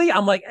uncomfortably,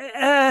 I'm like,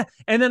 And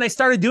then I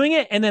started doing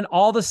it. And then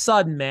all of a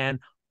sudden, man,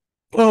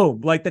 boom,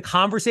 like the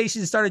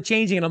conversation started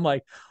changing. And I'm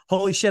like,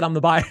 holy shit, I'm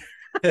the buyer.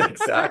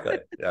 Exactly.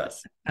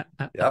 Yes.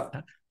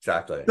 Yep.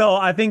 Exactly. So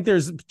I think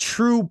there's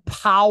true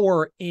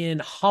power in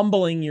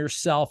humbling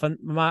yourself. And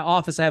in my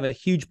office, I have a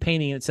huge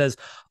painting that says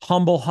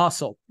humble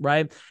hustle,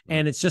 right?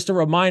 And it's just a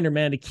reminder,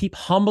 man, to keep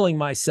humbling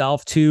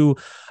myself to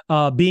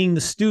being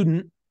the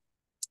student,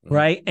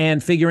 right?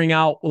 And figuring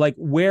out like,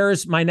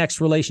 where's my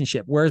next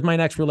relationship?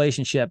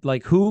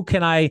 Like, who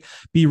can I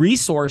be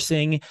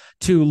resourcing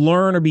to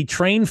learn or be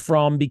trained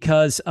from?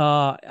 Because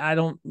I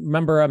don't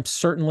remember, I'm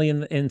certainly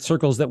in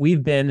circles that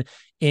we've been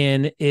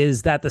in,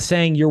 is that the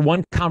saying, you're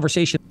one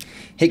conversation.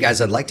 Hey guys,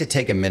 I'd like to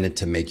take a minute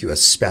to make you a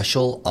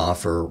special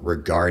offer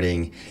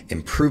regarding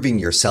improving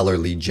your seller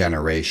lead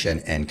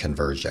generation and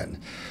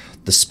conversion.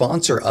 The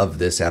sponsor of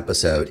this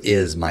episode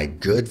is my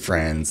good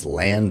friends,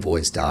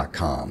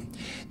 landvoice.com.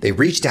 They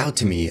reached out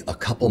to me a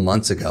couple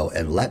months ago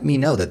and let me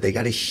know that they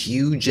got a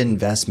huge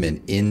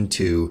investment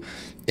into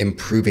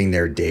improving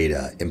their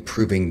data,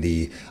 improving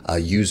the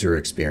user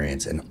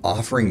experience, and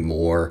offering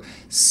more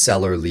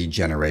seller lead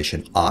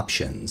generation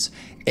options.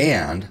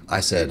 And I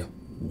said,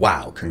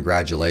 wow,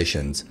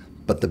 congratulations.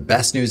 But the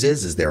best news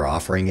is they're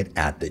offering it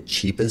at the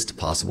cheapest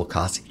possible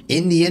cost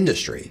in the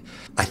industry.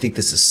 I think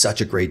this is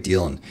such a great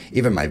deal. And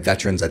even my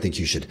veterans, I think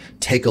you should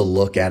take a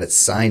look at it,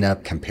 sign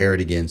up, compare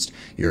it against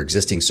your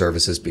existing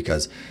services,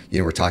 because,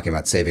 we're talking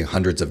about saving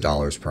hundreds of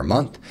dollars per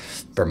month.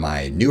 For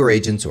my newer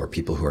agents or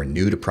people who are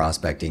new to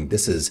prospecting,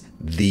 this is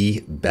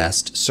the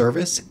best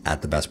service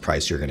at the best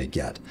price you're going to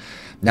get.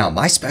 Now,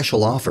 my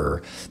special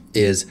offer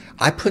is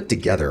I put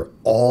together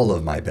all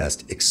of my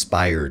best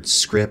expired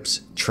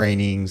scripts,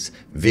 trainings,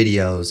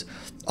 videos,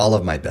 all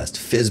of my best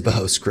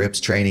FSBO scripts,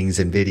 trainings,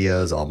 and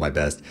videos, all my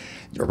best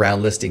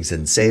around listings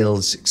and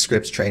sales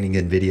scripts, training,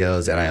 and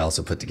videos. And I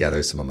also put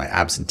together some of my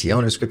absentee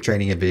owner script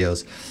training and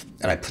videos.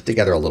 And I put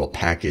together a little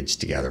package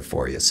together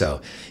for you.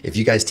 So if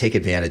you guys take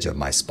advantage of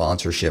my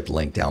sponsorship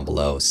link down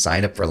below,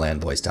 sign up for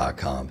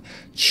landvoice.com,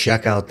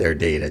 check out their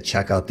data,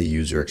 check out the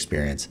user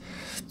experience.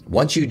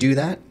 Once you do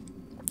that,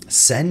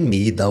 send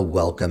me the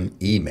welcome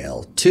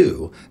email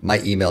to my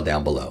email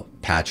down below,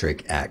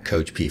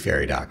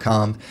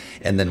 patrick@coachpferry.com.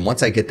 And then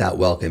once I get that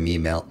welcome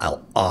email,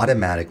 I'll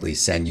automatically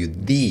send you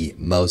the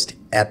most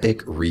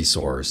epic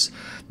resource.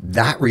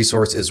 That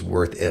resource is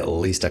worth at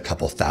least a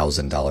couple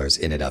 $1,000s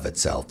in and of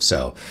itself.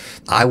 So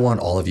I want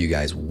all of you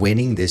guys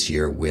winning this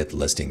year with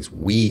listings.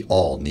 We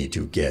all need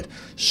to get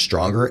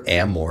stronger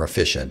and more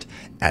efficient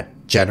at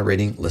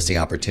generating listing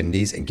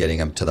opportunities and getting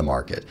them to the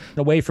market.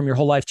 Away from your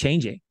whole life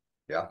changing.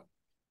 Yeah.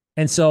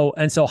 And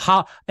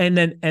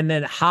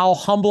then how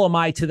humble am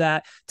I to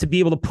that, to be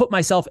able to put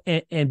myself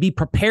and be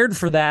prepared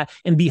for that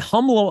and be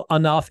humble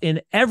enough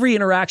in every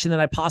interaction that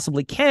I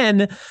possibly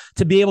can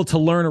to be able to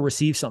learn or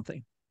receive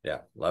something. Yeah.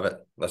 Love it.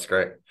 That's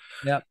great.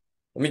 Yeah.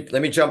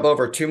 Let me jump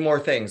over two more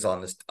things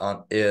on this,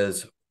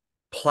 is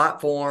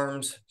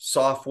platforms,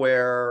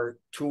 software,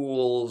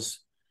 tools.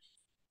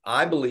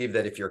 I believe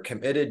that if you're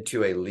committed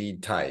to a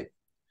lead type,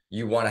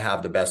 you want to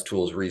have the best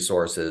tools,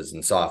 resources,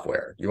 and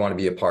software. You want to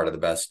be a part of the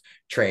best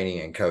training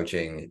and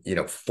coaching,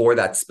 for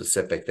that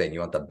specific thing.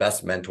 You want the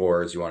best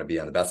mentors. You want to be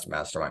on the best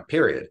mastermind,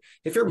 period,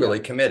 if you're really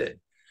committed,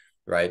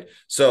 right?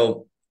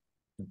 So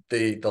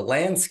the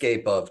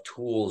landscape of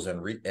tools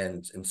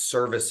and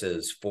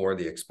services for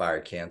the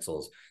expired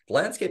cancels, the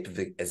landscape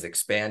has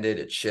expanded,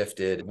 it's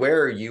shifted.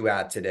 Where are you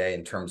at today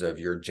in terms of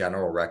your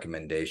general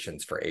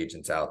recommendations for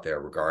agents out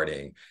there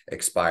regarding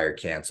expired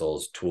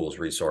cancels, tools,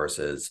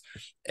 resources,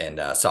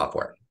 and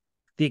software?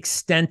 The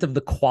extent of the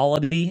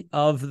quality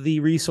of the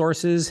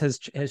resources has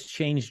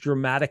changed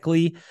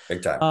dramatically.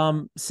 Big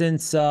time.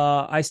 Since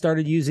I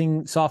started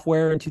using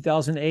software in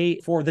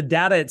 2008. For the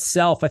data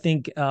itself, I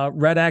think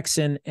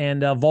RedX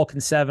and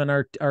Vulcan 7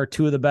 are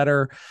two of the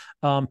better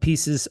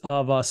pieces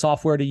of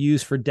software to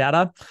use for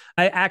data.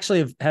 I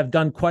actually have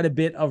done quite a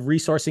bit of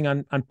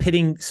resourcing on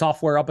pitting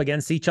software up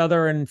against each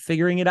other and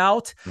figuring it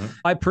out.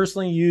 I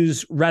personally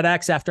use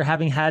RedX after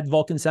having had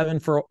Vulcan 7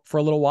 for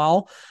a little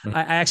while.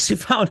 I actually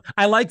found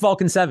I like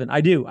Vulcan 7.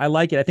 I do. I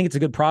like it. I think it's a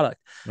good product.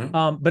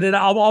 But it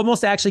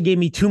almost actually gave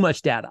me too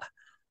much data.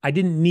 I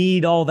didn't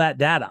need all that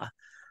data.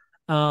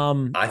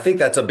 I think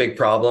that's a big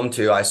problem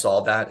too. I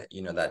saw that,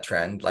 that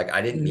trend. Like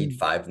I didn't need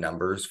 5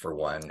 numbers for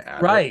one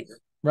address.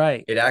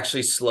 Right. It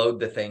actually slowed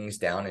the things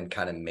down and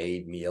kind of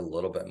made me a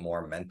little bit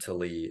more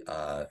mentally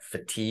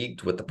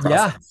fatigued with the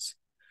process.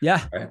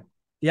 Yeah. Right?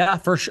 Yeah,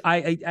 for sure.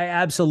 I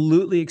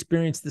absolutely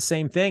experienced the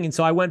same thing. And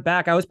so I went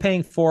back, I was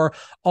paying for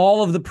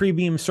all of the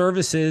premium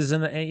services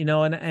and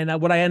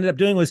what I ended up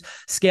doing was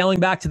scaling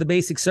back to the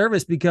basic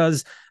service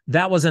because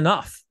that was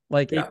enough.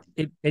 Like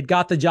it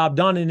got the job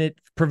done and it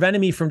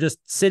prevented me from just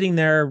sitting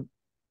there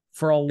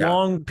for a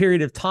long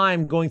period of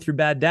time going through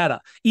bad data,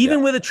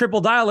 even with a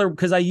triple dialer,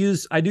 because I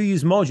do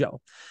use Mojo,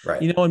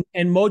 right?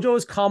 And Mojo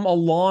has come a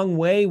long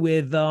way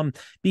with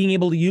being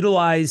able to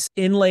utilize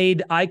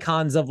inlaid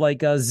icons of like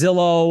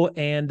Zillow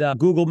and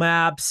Google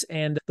Maps.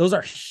 And those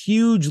are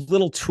huge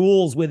little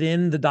tools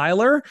within the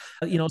dialer,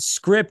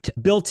 script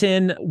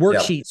built-in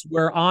worksheets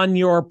where on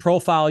your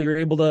profile, you're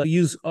able to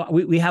use,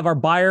 we have our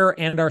buyer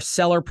and our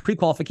seller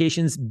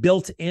pre-qualifications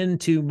built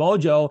into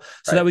Mojo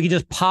so that we can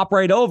just pop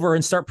right over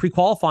and start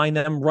pre-qualifying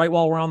them right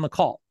while we're on the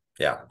call.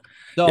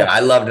 So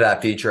I loved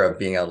that feature of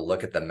being able to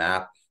look at the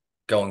map,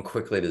 going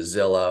quickly to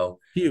Zillow,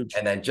 huge,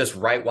 and then just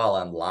right while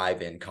I'm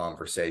live in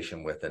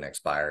conversation with an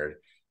expired.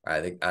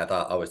 I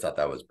always thought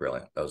that was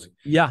brilliant. That was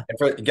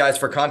And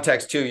for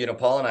context too,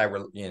 Paul and I were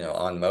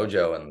on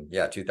Mojo in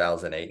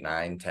 2008,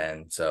 9,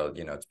 10. So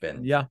it's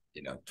been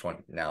 20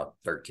 now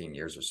 13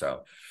 years or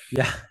so.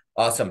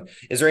 Awesome.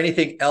 Is there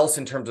anything else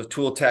in terms of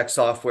tool tech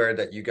software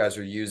that you guys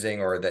are using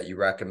or that you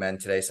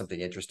recommend today?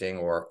 Something interesting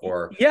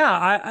or?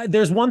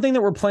 There's one thing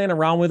that we're playing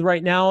around with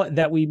right now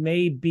that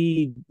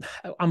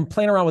I'm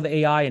playing around with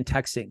AI and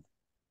texting.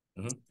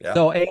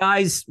 So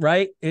AI's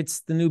right.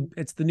 It's the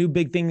new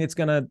big thing that's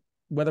going to,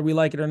 whether we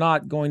like it or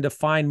not, going to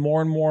find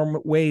more and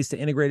more ways to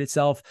integrate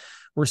itself.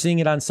 We're seeing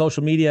it on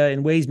social media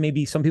in ways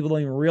maybe some people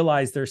don't even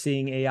realize they're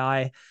seeing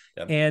AI.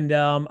 And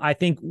I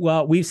think,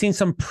 we've seen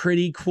some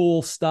pretty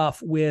cool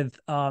stuff with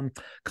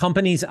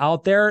companies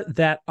out there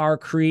that are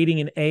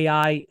creating an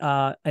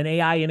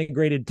AI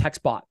integrated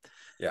text bot.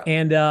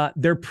 And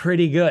they're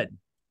pretty good.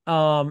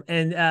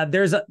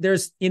 There's,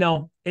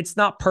 it's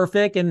not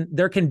perfect and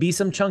there can be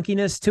some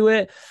chunkiness to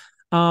it.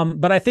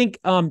 But I think,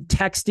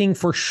 texting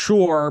for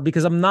sure,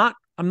 because I'm not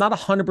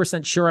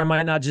 100% sure. I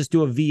might not just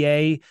do a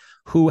VA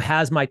who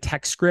has my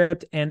text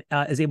script and,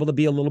 is able to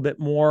be a little bit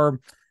more,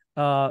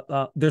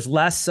 there's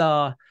less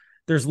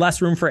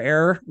room for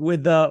error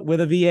with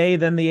a VA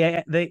than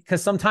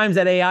because sometimes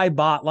that AI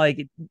bot,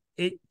 like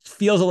it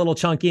feels a little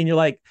chunky and you're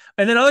like,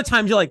 and then other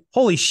times you're like,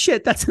 holy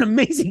shit, that's an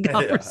amazing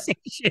conversation.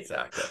 Yeah,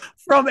 exactly.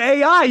 From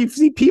AI. You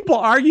see people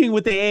arguing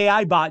with the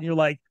AI bot and you're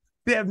like,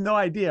 they have no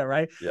idea.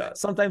 Right. Yeah.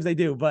 Sometimes they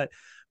do, but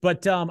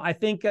I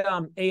think,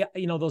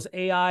 those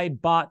AI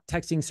bot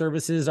texting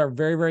services are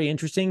very, very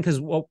interesting because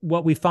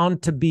what we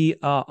found to be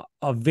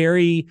a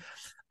very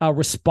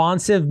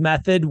responsive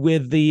method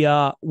with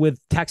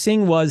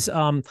texting was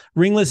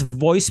ringless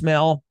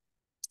voicemail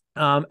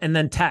and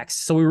then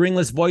text. So we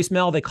ringless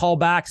voicemail, they call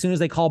back. As soon as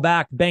they call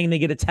back, bang, they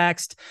get a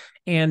text.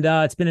 And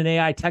it's been an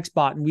AI text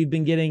bot. And we've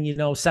been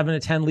getting, 7 to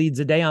 10 leads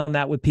a day on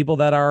that with people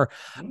that are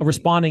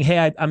responding,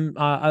 hey,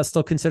 I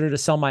still consider to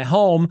sell my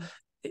home.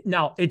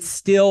 Now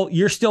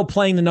you're still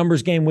playing the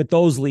numbers game with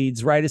those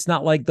leads, right? It's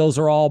not like those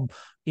are all,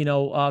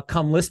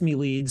 come list me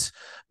leads.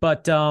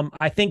 But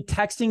I think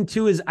texting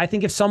too I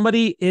think if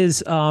somebody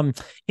is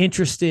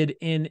interested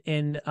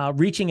in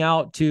reaching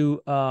out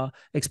to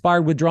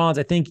expired withdrawals,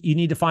 I think you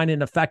need to find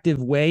an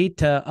effective way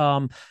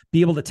to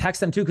be able to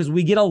text them too, because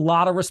we get a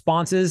lot of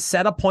responses,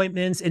 set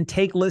appointments, and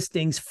take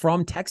listings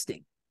from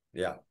texting.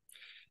 Yeah.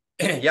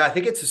 Yeah, I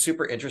think it's a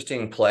super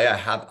interesting play. I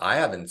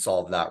haven't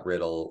solved that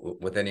riddle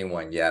with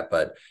anyone yet,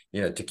 but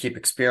to keep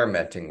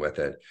experimenting with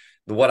it.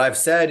 What I've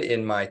said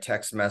in my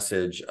text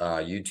message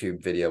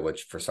YouTube video,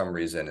 which for some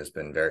reason has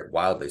been very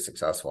wildly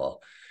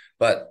successful,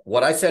 but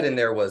what I said in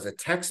there was a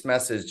text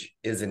message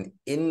is an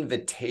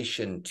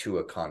invitation to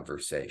a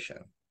conversation,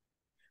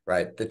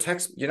 right? The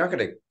text, you're not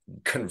going to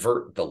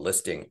convert the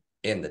listing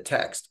in the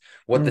text.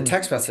 What the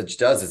text message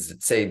does is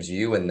it saves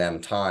you and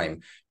them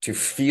time to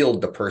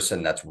field the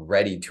person that's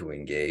ready to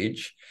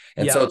engage.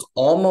 And so it's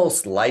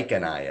almost like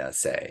an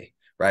ISA,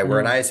 right? Where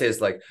an ISA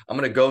is like, I'm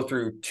going to go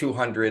through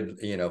 200,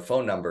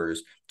 phone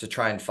numbers to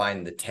try and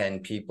find the 10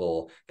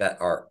 people that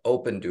are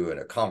open to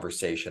a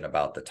conversation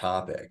about the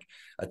topic.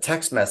 A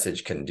text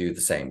message can do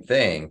the same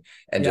thing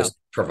and just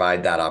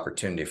provide that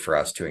opportunity for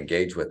us to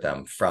engage with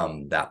them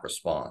from that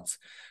response.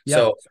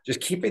 So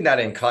just keeping that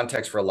in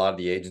context for a lot of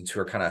the agents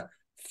who are kind of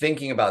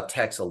thinking about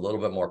text a little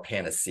bit more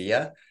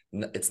panacea.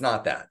 It's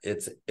not that.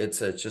 It's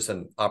just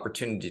an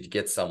opportunity to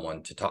get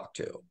someone to talk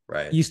to,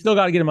 right? You still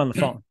got to get them on the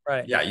phone,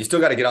 right? Yeah, you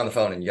still got to get on the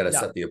phone and you got to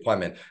set the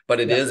appointment,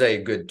 but it is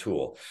a good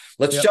tool.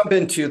 Let's jump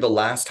into the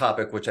last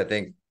topic, which I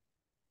think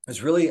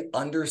is really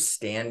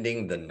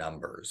understanding the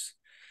numbers.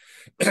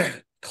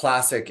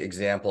 Classic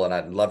example, and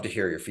I'd love to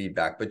hear your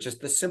feedback, but just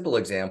the simple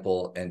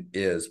example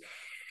is,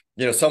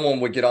 someone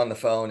would get on the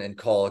phone and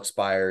call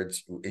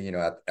expireds,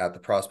 at the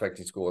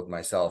prospecting school with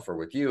myself or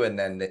with you.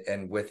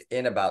 And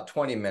within about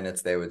 20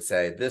 minutes, they would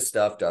say, this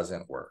stuff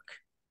doesn't work.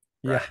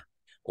 Right?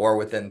 Or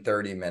within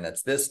 30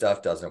 minutes, this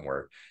stuff doesn't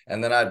work.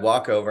 And then I'd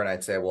walk over and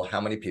I'd say, well,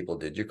 how many people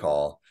did you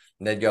call?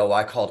 And they'd go, well,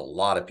 I called a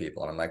lot of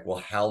people. And I'm like, well,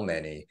 how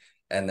many?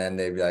 And then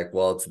they'd be like,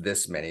 well, it's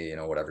this many,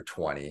 whatever,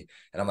 20.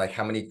 And I'm like,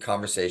 how many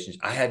conversations?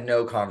 I had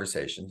no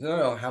conversations.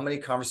 No. How many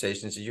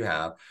conversations did you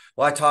have?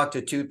 Well, I talked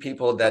to 2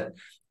 people that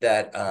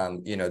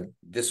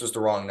this was the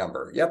wrong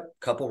number. Yep.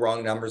 Couple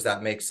wrong numbers.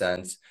 That makes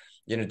sense.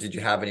 Did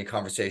you have any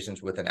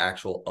conversations with an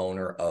actual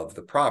owner of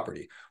the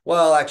property?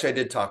 Well, actually I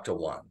did talk to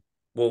one.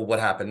 Well, what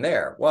happened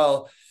there?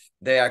 Well,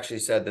 they actually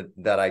said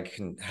that I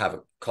can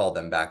call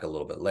them back a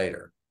little bit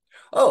later.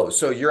 Oh,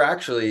 so you're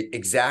actually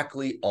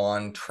exactly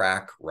on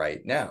track right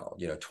now.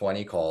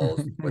 20 calls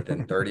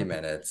within 30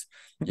 minutes,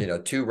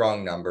 2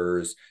 wrong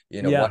numbers,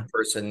 one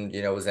person,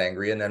 was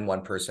angry. And then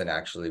one person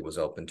actually was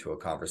open to a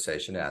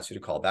conversation and asked you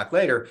to call back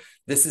later.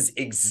 This is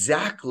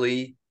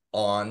exactly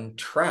on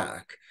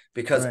track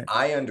because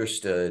I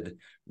understood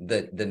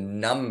the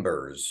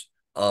numbers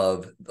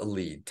of the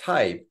lead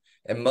type.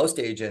 And most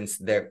agents,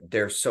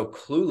 they're so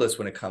clueless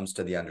when it comes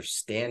to the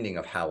understanding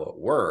of how it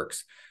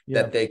works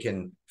that they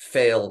can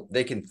fail.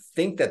 They can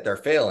think that they're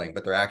failing,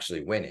 but they're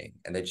actually winning,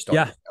 and they just don't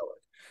know it.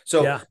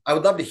 So I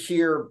would love to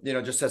hear,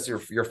 just as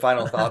your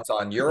final thoughts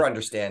on your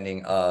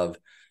understanding of,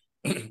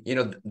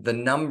 the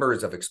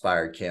numbers of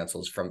expired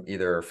cancels from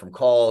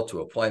call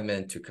to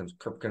appointment to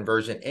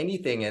conversion,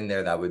 anything in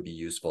there that would be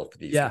useful for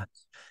these guys.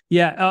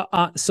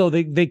 So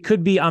they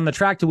could be on the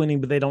track to winning,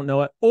 but they don't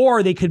know it,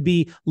 or they could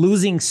be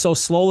losing so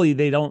slowly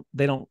they don't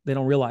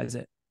realize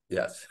it.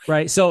 Yes.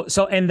 Right. So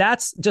and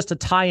that's just a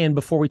tie-in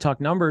before we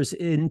talk numbers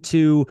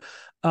into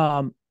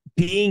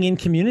being in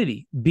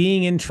community,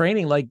 being in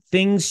training. Like,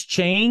 things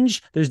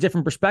change. There's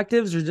different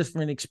perspectives. There's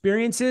different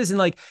experiences, and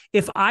like,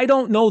 if I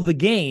don't know the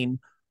game,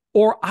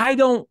 or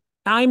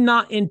I'm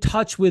not in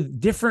touch with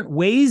different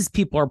ways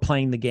people are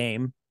playing the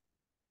game,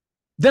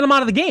 then I'm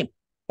out of the game.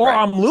 Or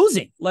I'm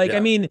losing. Like, I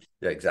mean,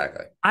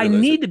 exactly. I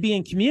need to be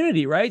in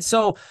community. Right.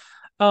 So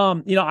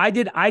I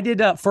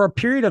did for a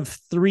period of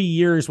 3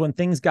 years when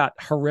things got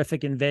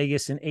horrific in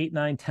Vegas in 8,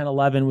 9, 10,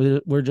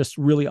 11 were just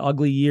really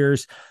ugly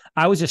years.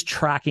 I was just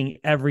tracking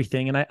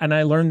everything. And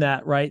I learned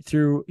that right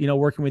through,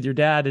 working with your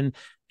dad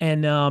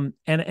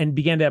and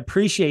began to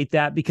appreciate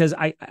that because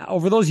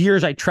over those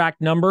years I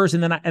tracked numbers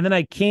and then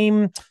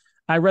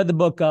I read the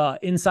book,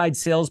 Inside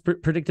Sales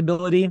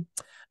Predictability.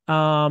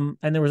 And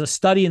there was a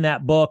study in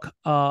that book,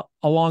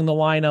 along the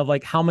line of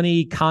like how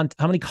many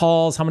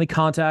calls, how many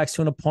contacts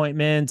to an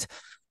appointment,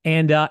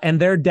 and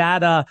their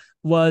data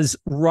was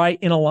right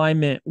in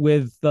alignment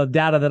with the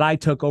data that I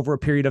took over a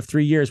period of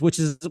 3 years, which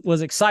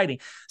was exciting.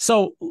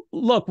 So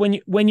look,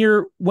 when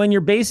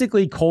you're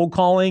basically cold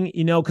calling,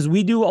 because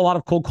we do a lot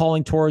of cold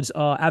calling towards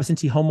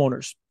absentee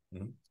homeowners.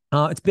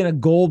 Mm-hmm. It's been a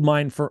gold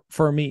mine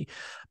for me,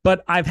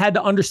 but I've had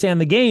to understand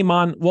the game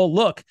on, well,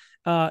 look,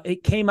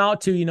 it came out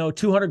to,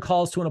 200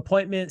 calls to an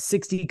appointment,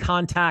 60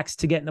 contacts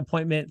to get an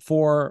appointment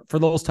for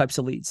those types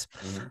of leads.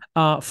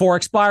 Mm-hmm. For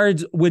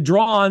expired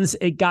withdrawals,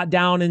 it got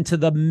down into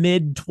the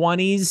mid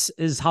 20s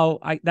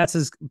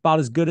that's about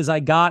as good as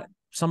I got.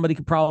 Somebody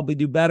could probably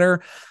do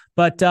better.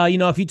 But,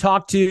 if you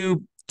talk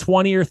to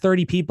 20 or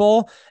 30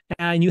 people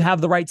and you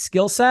have the right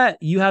skill set,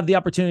 you have the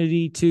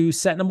opportunity to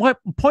set an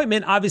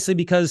appointment, obviously,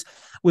 because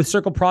with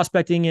circle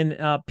prospecting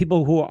and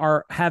people who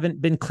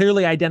haven't been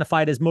clearly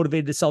identified as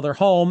motivated to sell their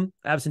home,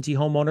 absentee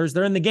homeowners,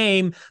 they're in the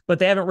game, but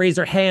they haven't raised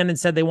their hand and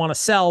said they want to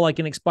sell like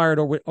an expired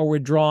or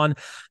withdrawn,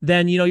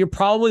 then, you're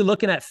probably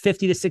looking at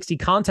 50 to 60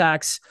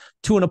 contacts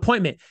to an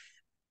appointment.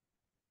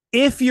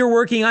 If you're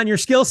working on your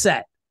skill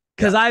set,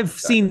 because I've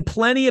seen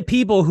plenty of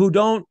people who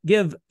don't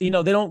give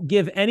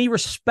any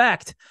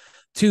respect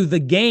to the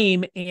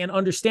game and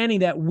understanding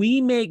that we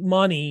make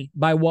money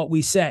by what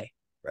we say.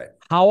 Right.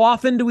 How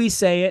often do we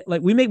say it?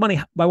 Like, we make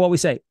money by what we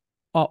say.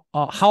 How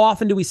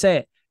often do we say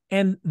it?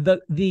 And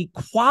the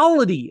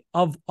quality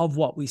of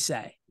what we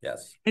say.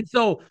 Yes. And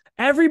so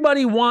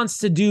everybody wants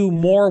to do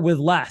more with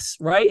less,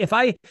 right? If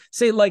I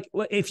say, like,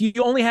 if you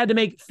only had to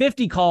make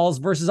 50 calls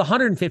versus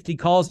 150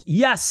 calls,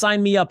 yes,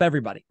 sign me up,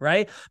 everybody,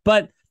 right?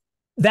 But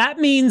that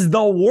means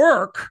the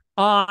work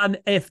on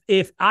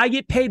if I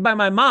get paid by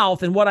my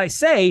mouth and what I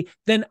say,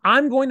 then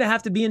I'm going to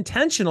have to be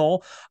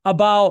intentional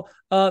about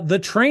the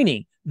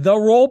training, the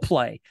role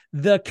play,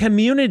 the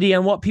community,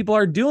 and what people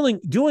are doing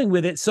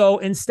with it. So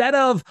instead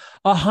of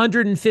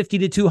 150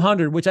 to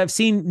 200, which I've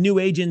seen new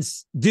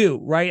agents do,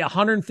 right?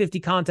 150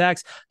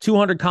 contacts,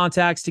 200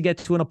 contacts to get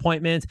to an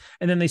appointment,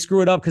 and then they screw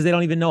it up because they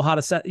don't even know how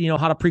to set,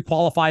 how to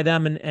pre-qualify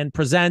them and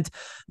present.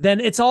 Then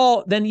it's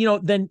all, then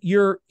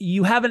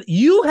you have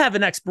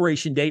an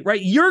expiration date,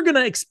 right? You're going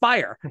to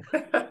expire.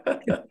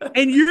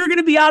 And you're going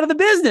to be out of the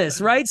business,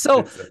 right?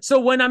 So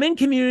when I'm in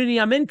community,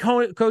 I'm in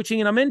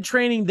coaching, and I'm in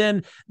training,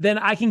 then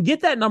I can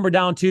get that number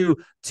down to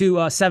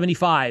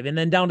 75, and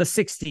then down to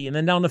 60, and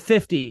then down to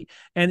 50.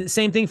 And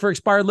same thing for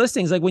expired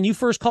listings. Like when you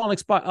first call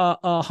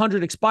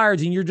 100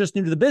 expireds and you're just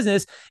new to the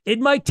business, it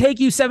might take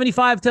you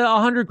 75 to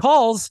 100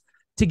 calls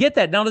to get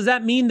that. Now, does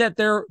that mean that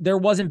there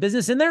wasn't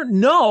business in there?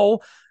 No.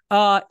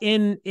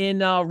 In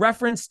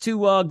reference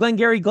to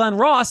Glenn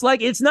Ross,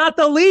 like, it's not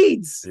the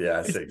leads.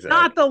 Yes, it's exactly.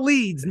 not the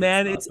leads,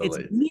 man. It's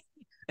me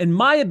and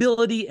my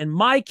ability and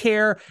my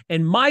care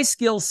and my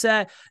skill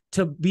set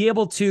to be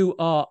able to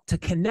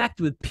connect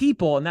with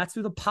people, and that's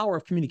through the power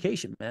of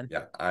communication, man.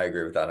 Yeah, I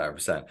agree with that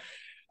 100%.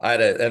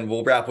 And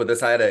we'll wrap with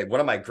this. I have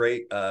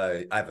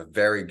a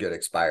very good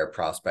expired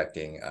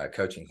prospecting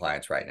coaching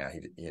clients right now.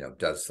 He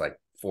does like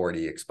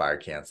 40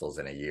 expired cancels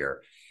in a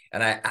year.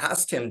 And I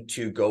asked him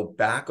to go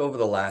back over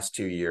the last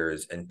 2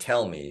 years and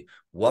tell me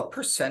what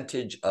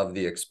percentage of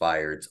the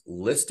expireds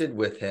listed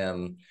with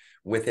him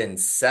within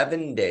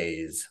 7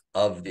 days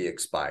of the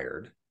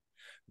expired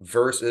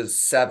versus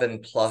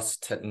 7+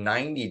 to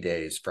 90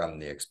 days from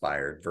the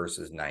expired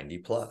versus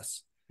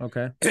 90+.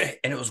 Okay.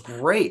 And it was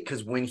great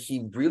because when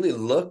he really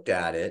looked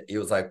at it, it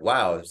was like,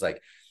 wow, it was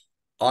like,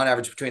 on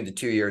average between the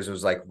 2 years, it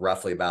was like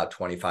roughly about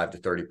 25 to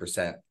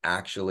 30%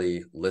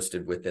 actually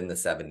listed within the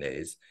 7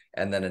 days.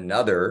 And then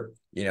another,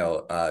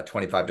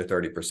 25 to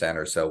 30%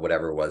 or so,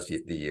 whatever it was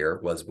the year,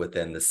 was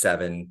within the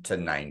 7 to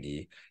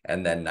 90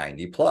 and then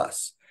 90+.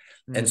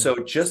 Mm-hmm. And so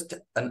just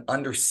an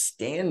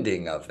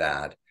understanding of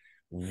that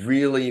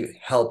really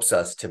helps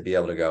us to be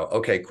able to go,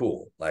 okay,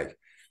 cool. Like,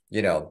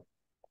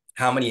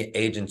 how many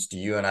agents do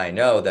you and I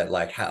know that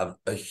like have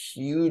a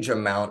huge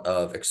amount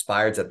of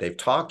expireds that they've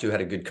talked to,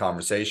 had a good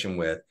conversation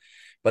with,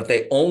 but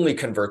they only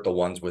convert the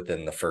ones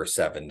within the first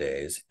 7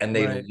 days, and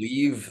they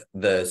leave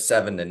the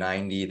 7 to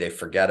 90, they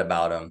forget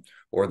about them,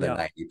 or the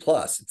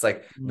 90+. It's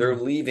like they're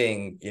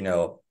leaving,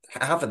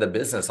 half of the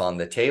business on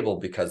the table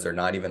because they're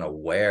not even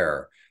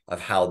aware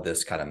of how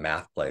this kind of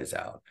math plays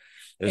out.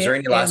 Is there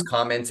any last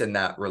comments in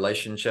that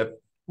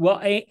relationship? Well,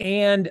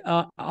 and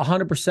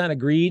 100%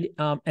 agreed.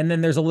 And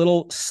then there's a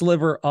little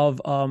sliver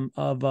of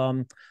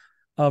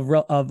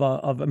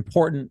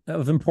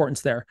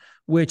importance there,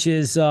 which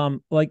is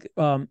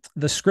the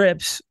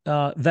scripts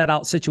vet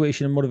out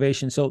situation and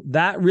motivation. So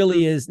that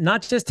really is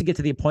not just to get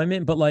to the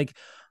appointment, but like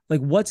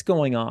what's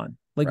going on,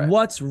 Like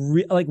what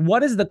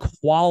is the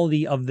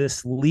quality of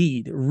this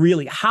lead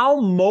really? How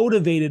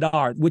motivated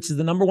are, which is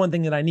the number one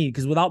thing that I need,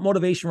 because without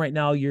motivation right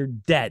now, you're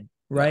dead.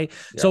 Right.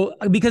 Yeah. So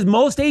because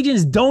most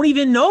agents don't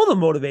even know the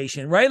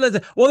motivation, right?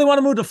 Well, they want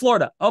to move to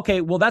Florida.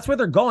 Okay. Well, that's where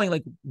they're going.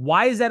 Like,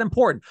 why is that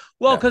important?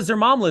 Well, because their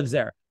mom lives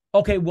there.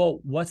 Okay.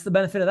 Well, what's the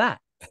benefit of that?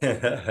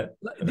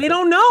 They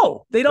don't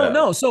know. They don't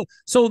know. So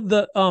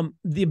the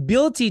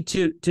ability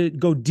to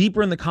go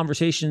deeper in the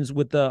conversations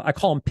with I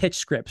call them pitch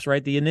scripts,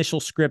 right? The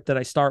initial script that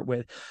I start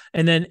with,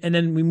 and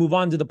then we move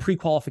on to the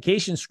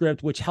pre-qualification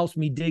script, which helps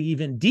me dig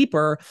even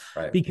deeper,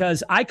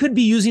 because I could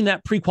be using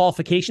that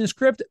pre-qualification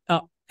script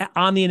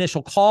on the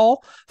initial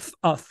call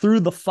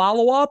through the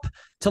follow-up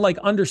to like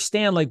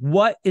understand like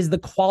what is the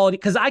quality,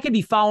 because I could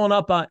be following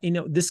up on,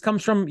 this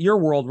comes from your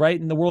world, right?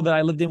 In the world that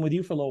I lived in with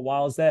you for a little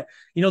while, is that,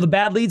 the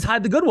bad leads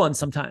hide the good ones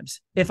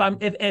sometimes. If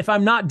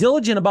I'm not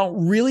diligent about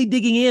really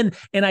digging in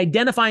and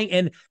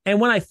identifying, and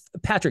when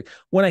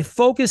I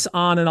focus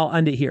on, and I'll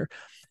end it here,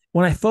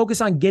 when I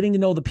focus on getting to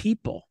know the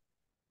people,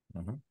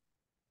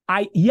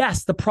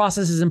 yes, the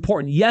process is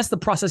important. Yes, the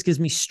process gives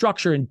me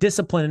structure and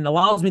discipline and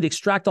allows me to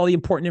extract all the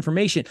important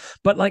information.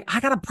 But like, I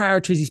got to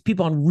prioritize these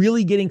people on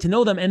really getting to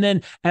know them. And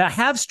then I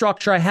have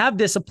structure, I have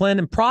discipline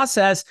and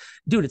process.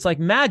 Dude, it's like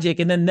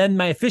magic. And then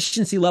my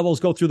efficiency levels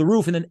go through the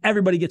roof, and then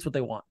everybody gets what they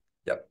want.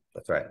 Yep,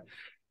 that's right.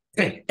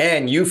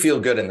 And you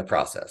feel good in the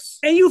process.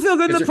 And you feel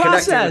good in the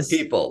process. Connecting with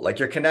people, like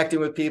you're connecting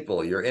with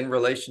people. You're in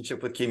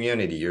relationship with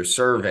community. You're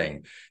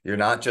serving. You're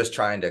not just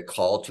trying to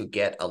call to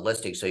get a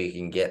listing so you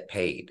can get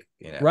paid.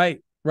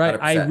 Right.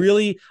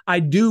 100%.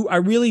 I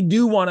really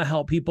do want to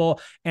help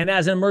people. And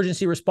as an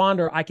emergency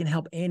responder, I can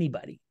help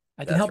anybody.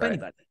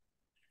 Anybody.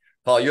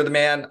 Paul, you're the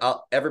man.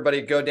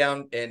 Everybody go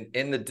down, and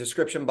in the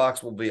description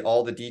box will be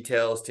all the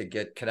details to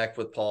connect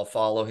with Paul,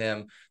 follow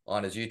him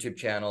on his YouTube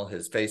channel,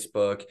 his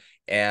Facebook,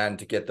 and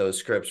to get those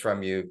scripts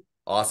from you.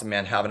 Awesome,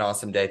 man. Have an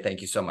awesome day. Thank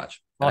you so much.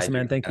 Awesome,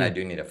 man. Thank you. I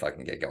do need to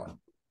fucking get going.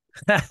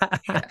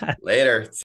 Later.